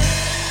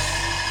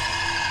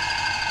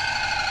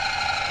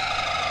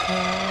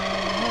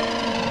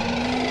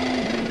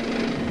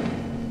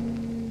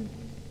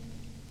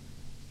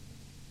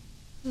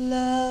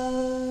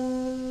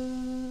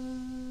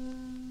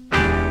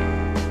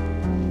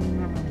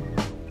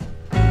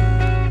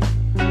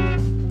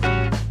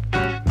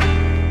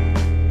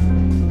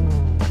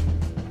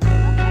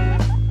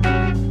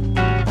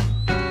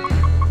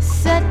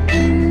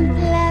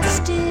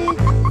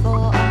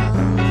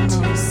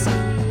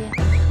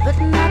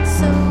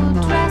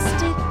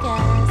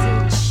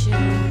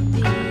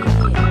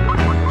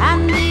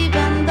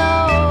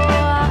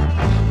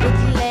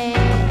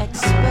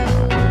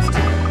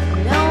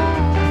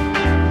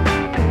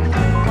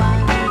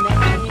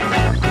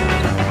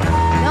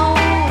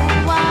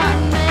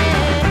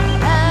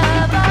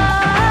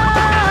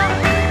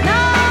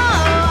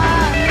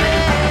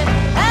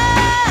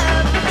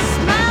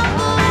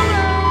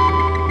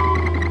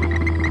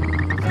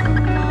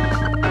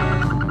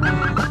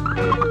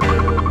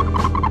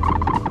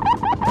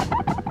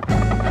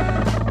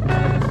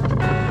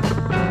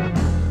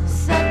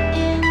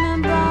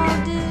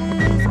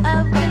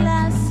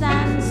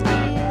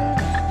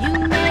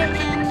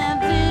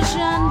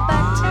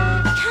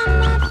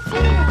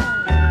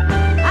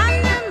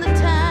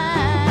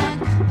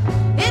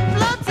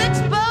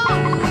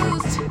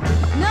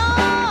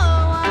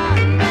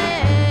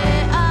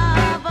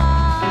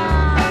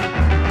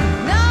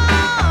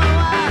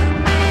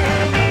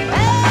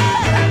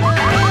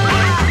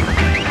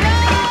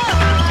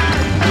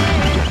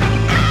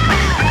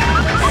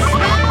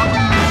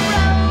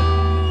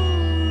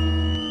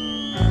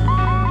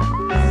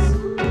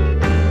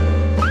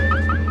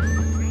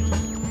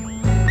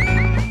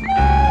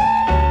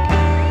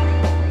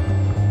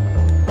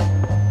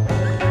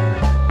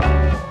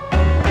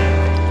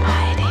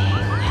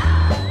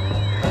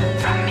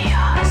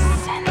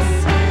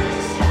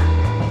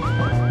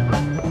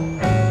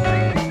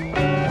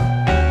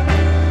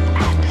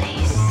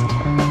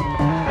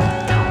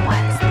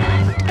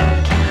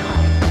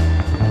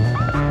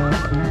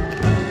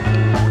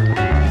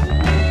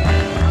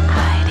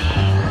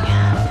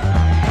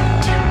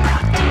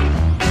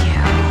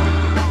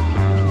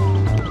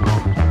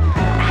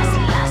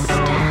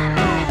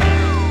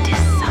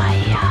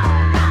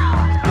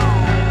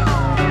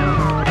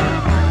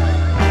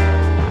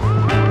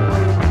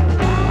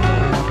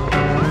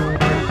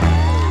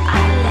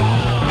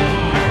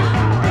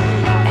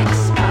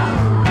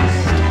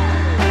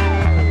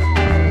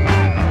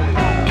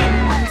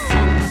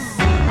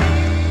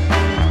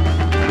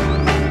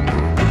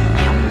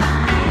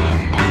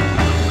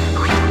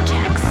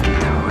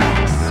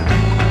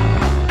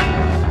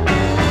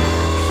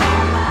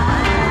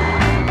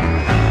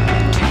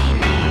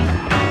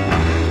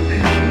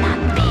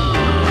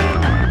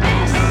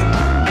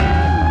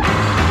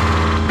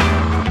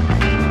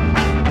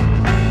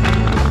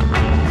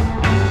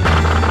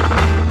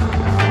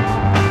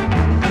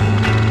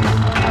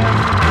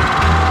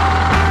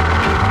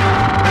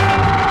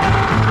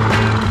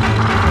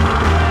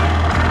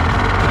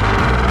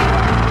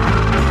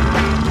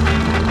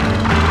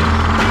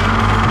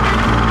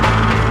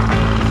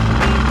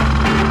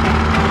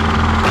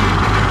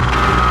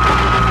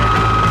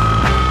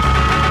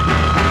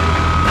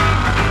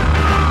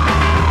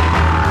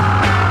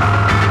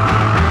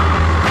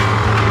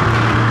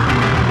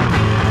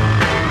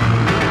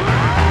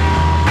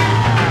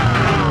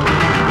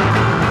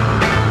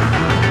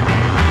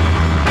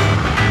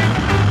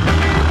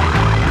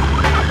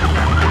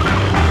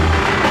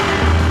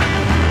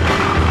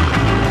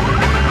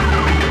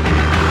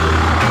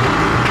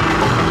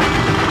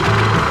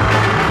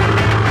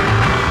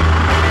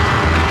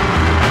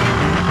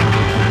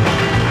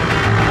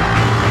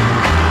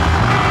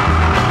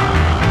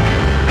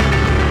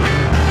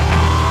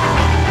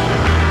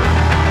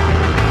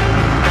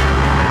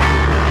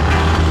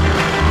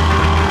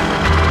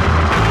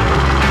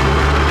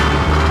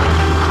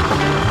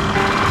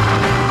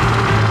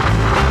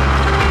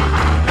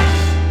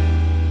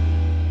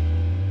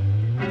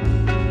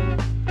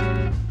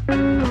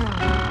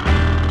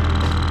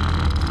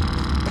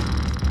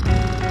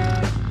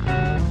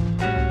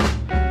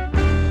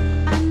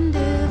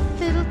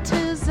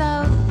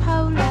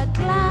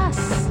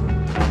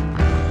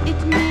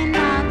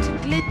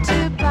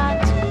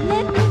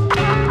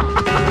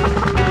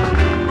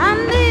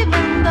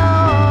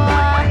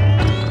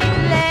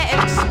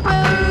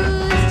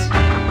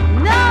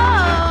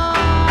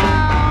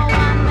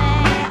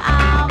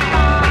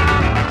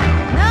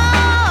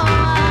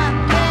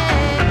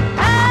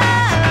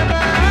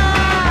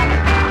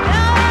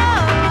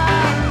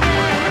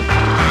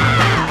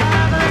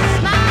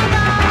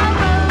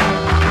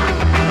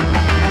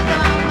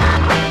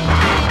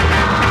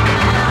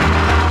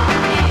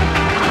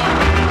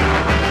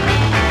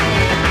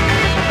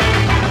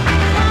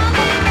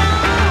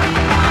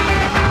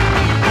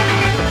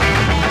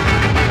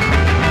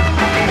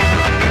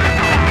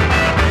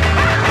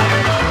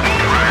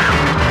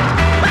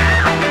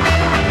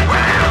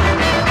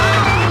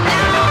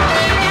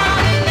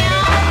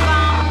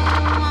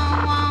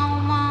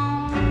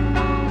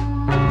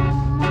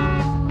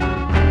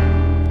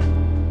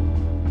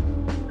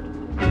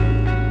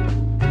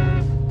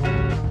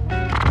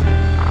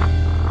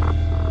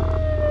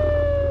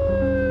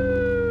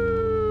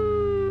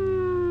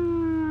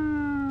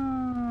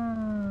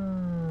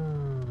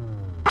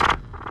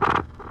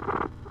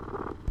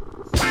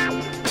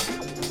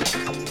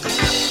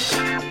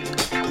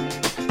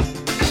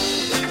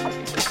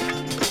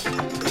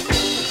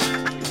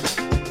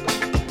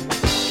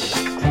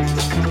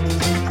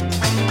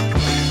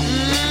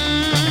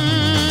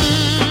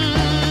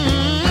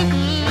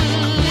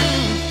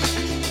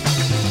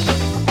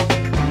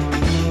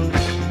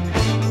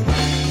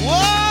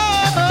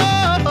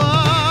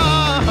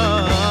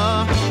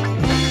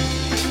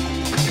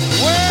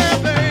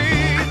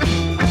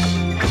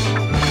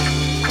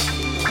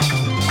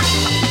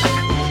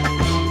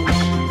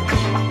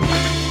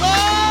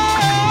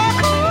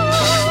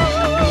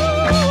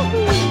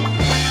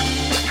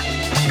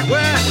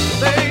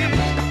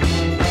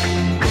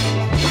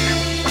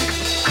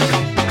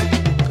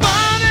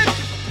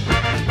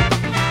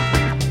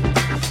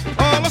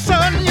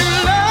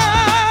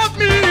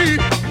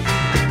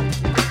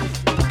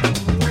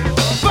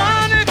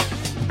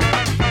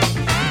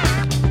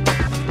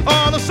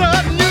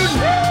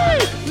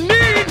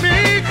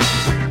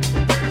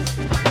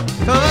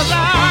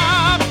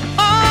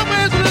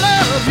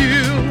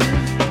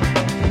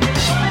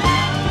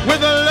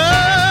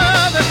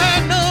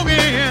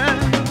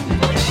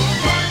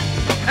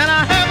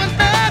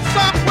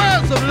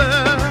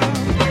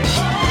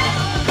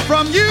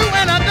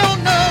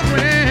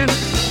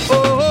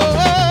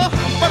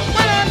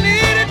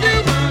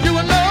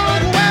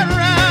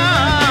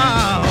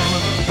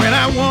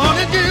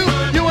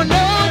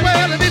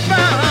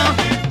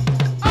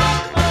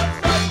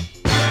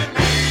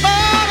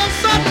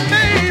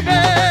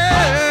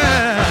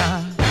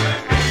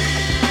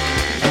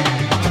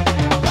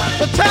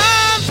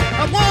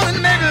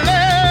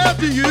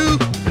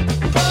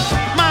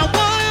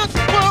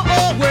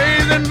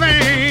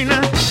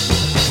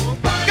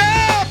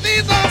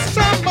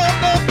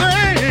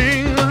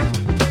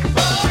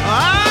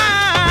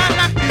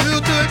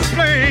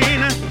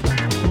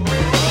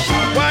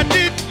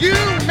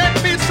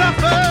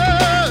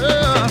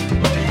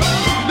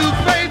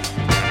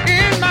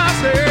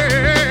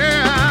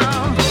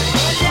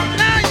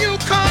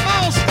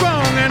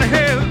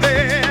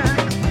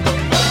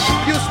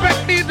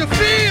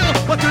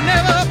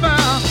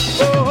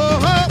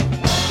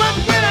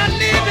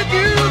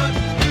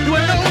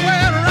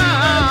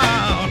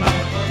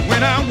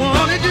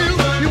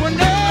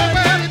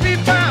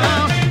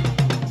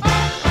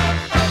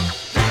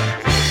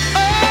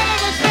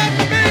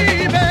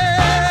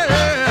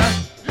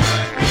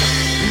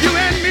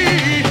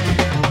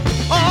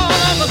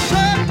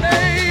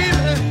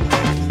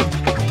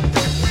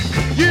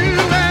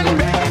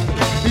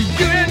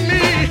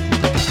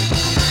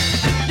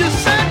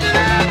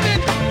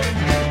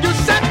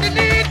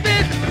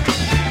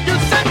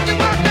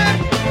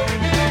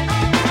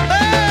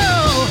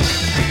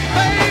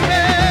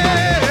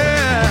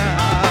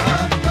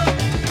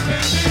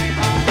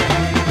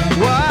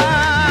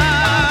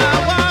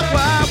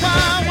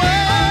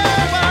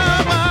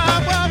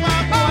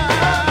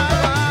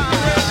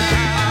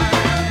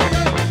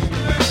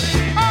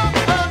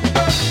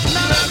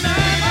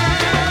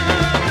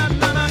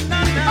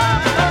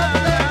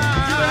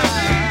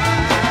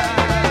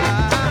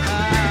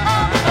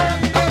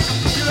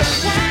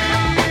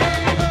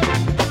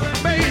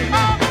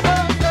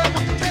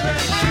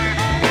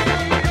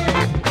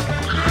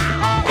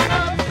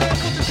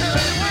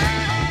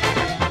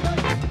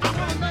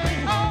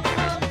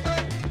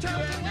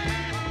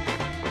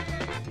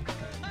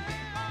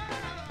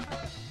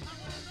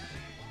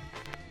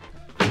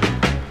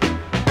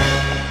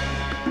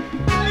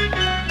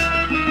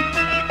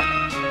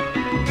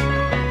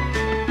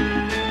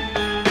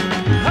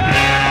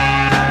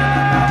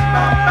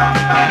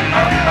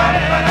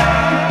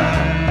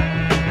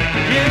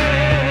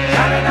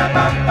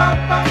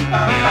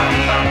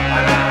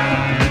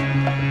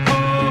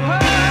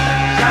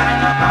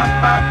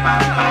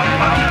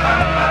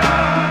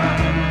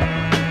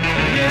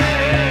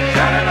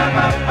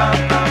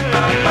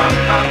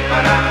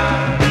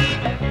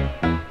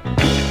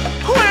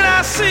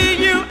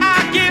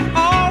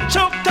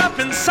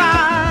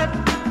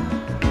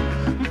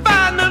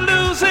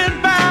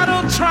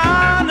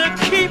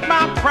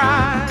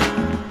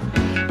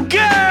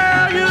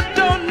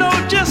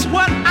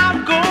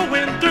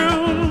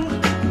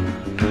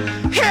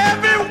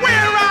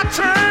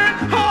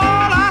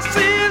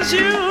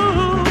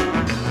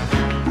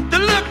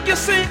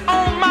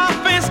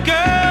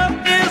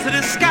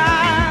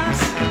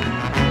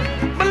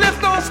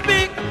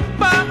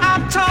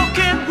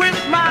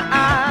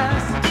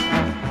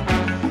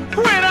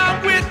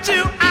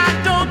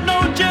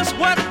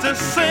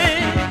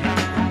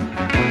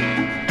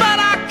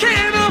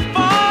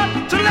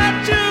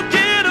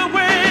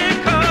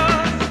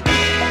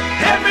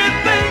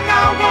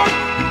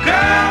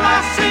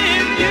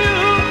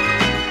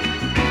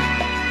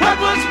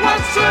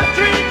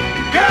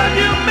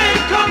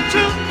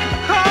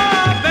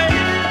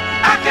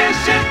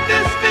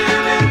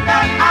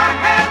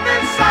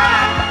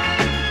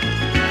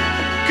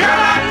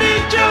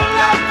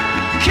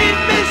 Keep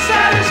me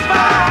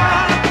satisfied.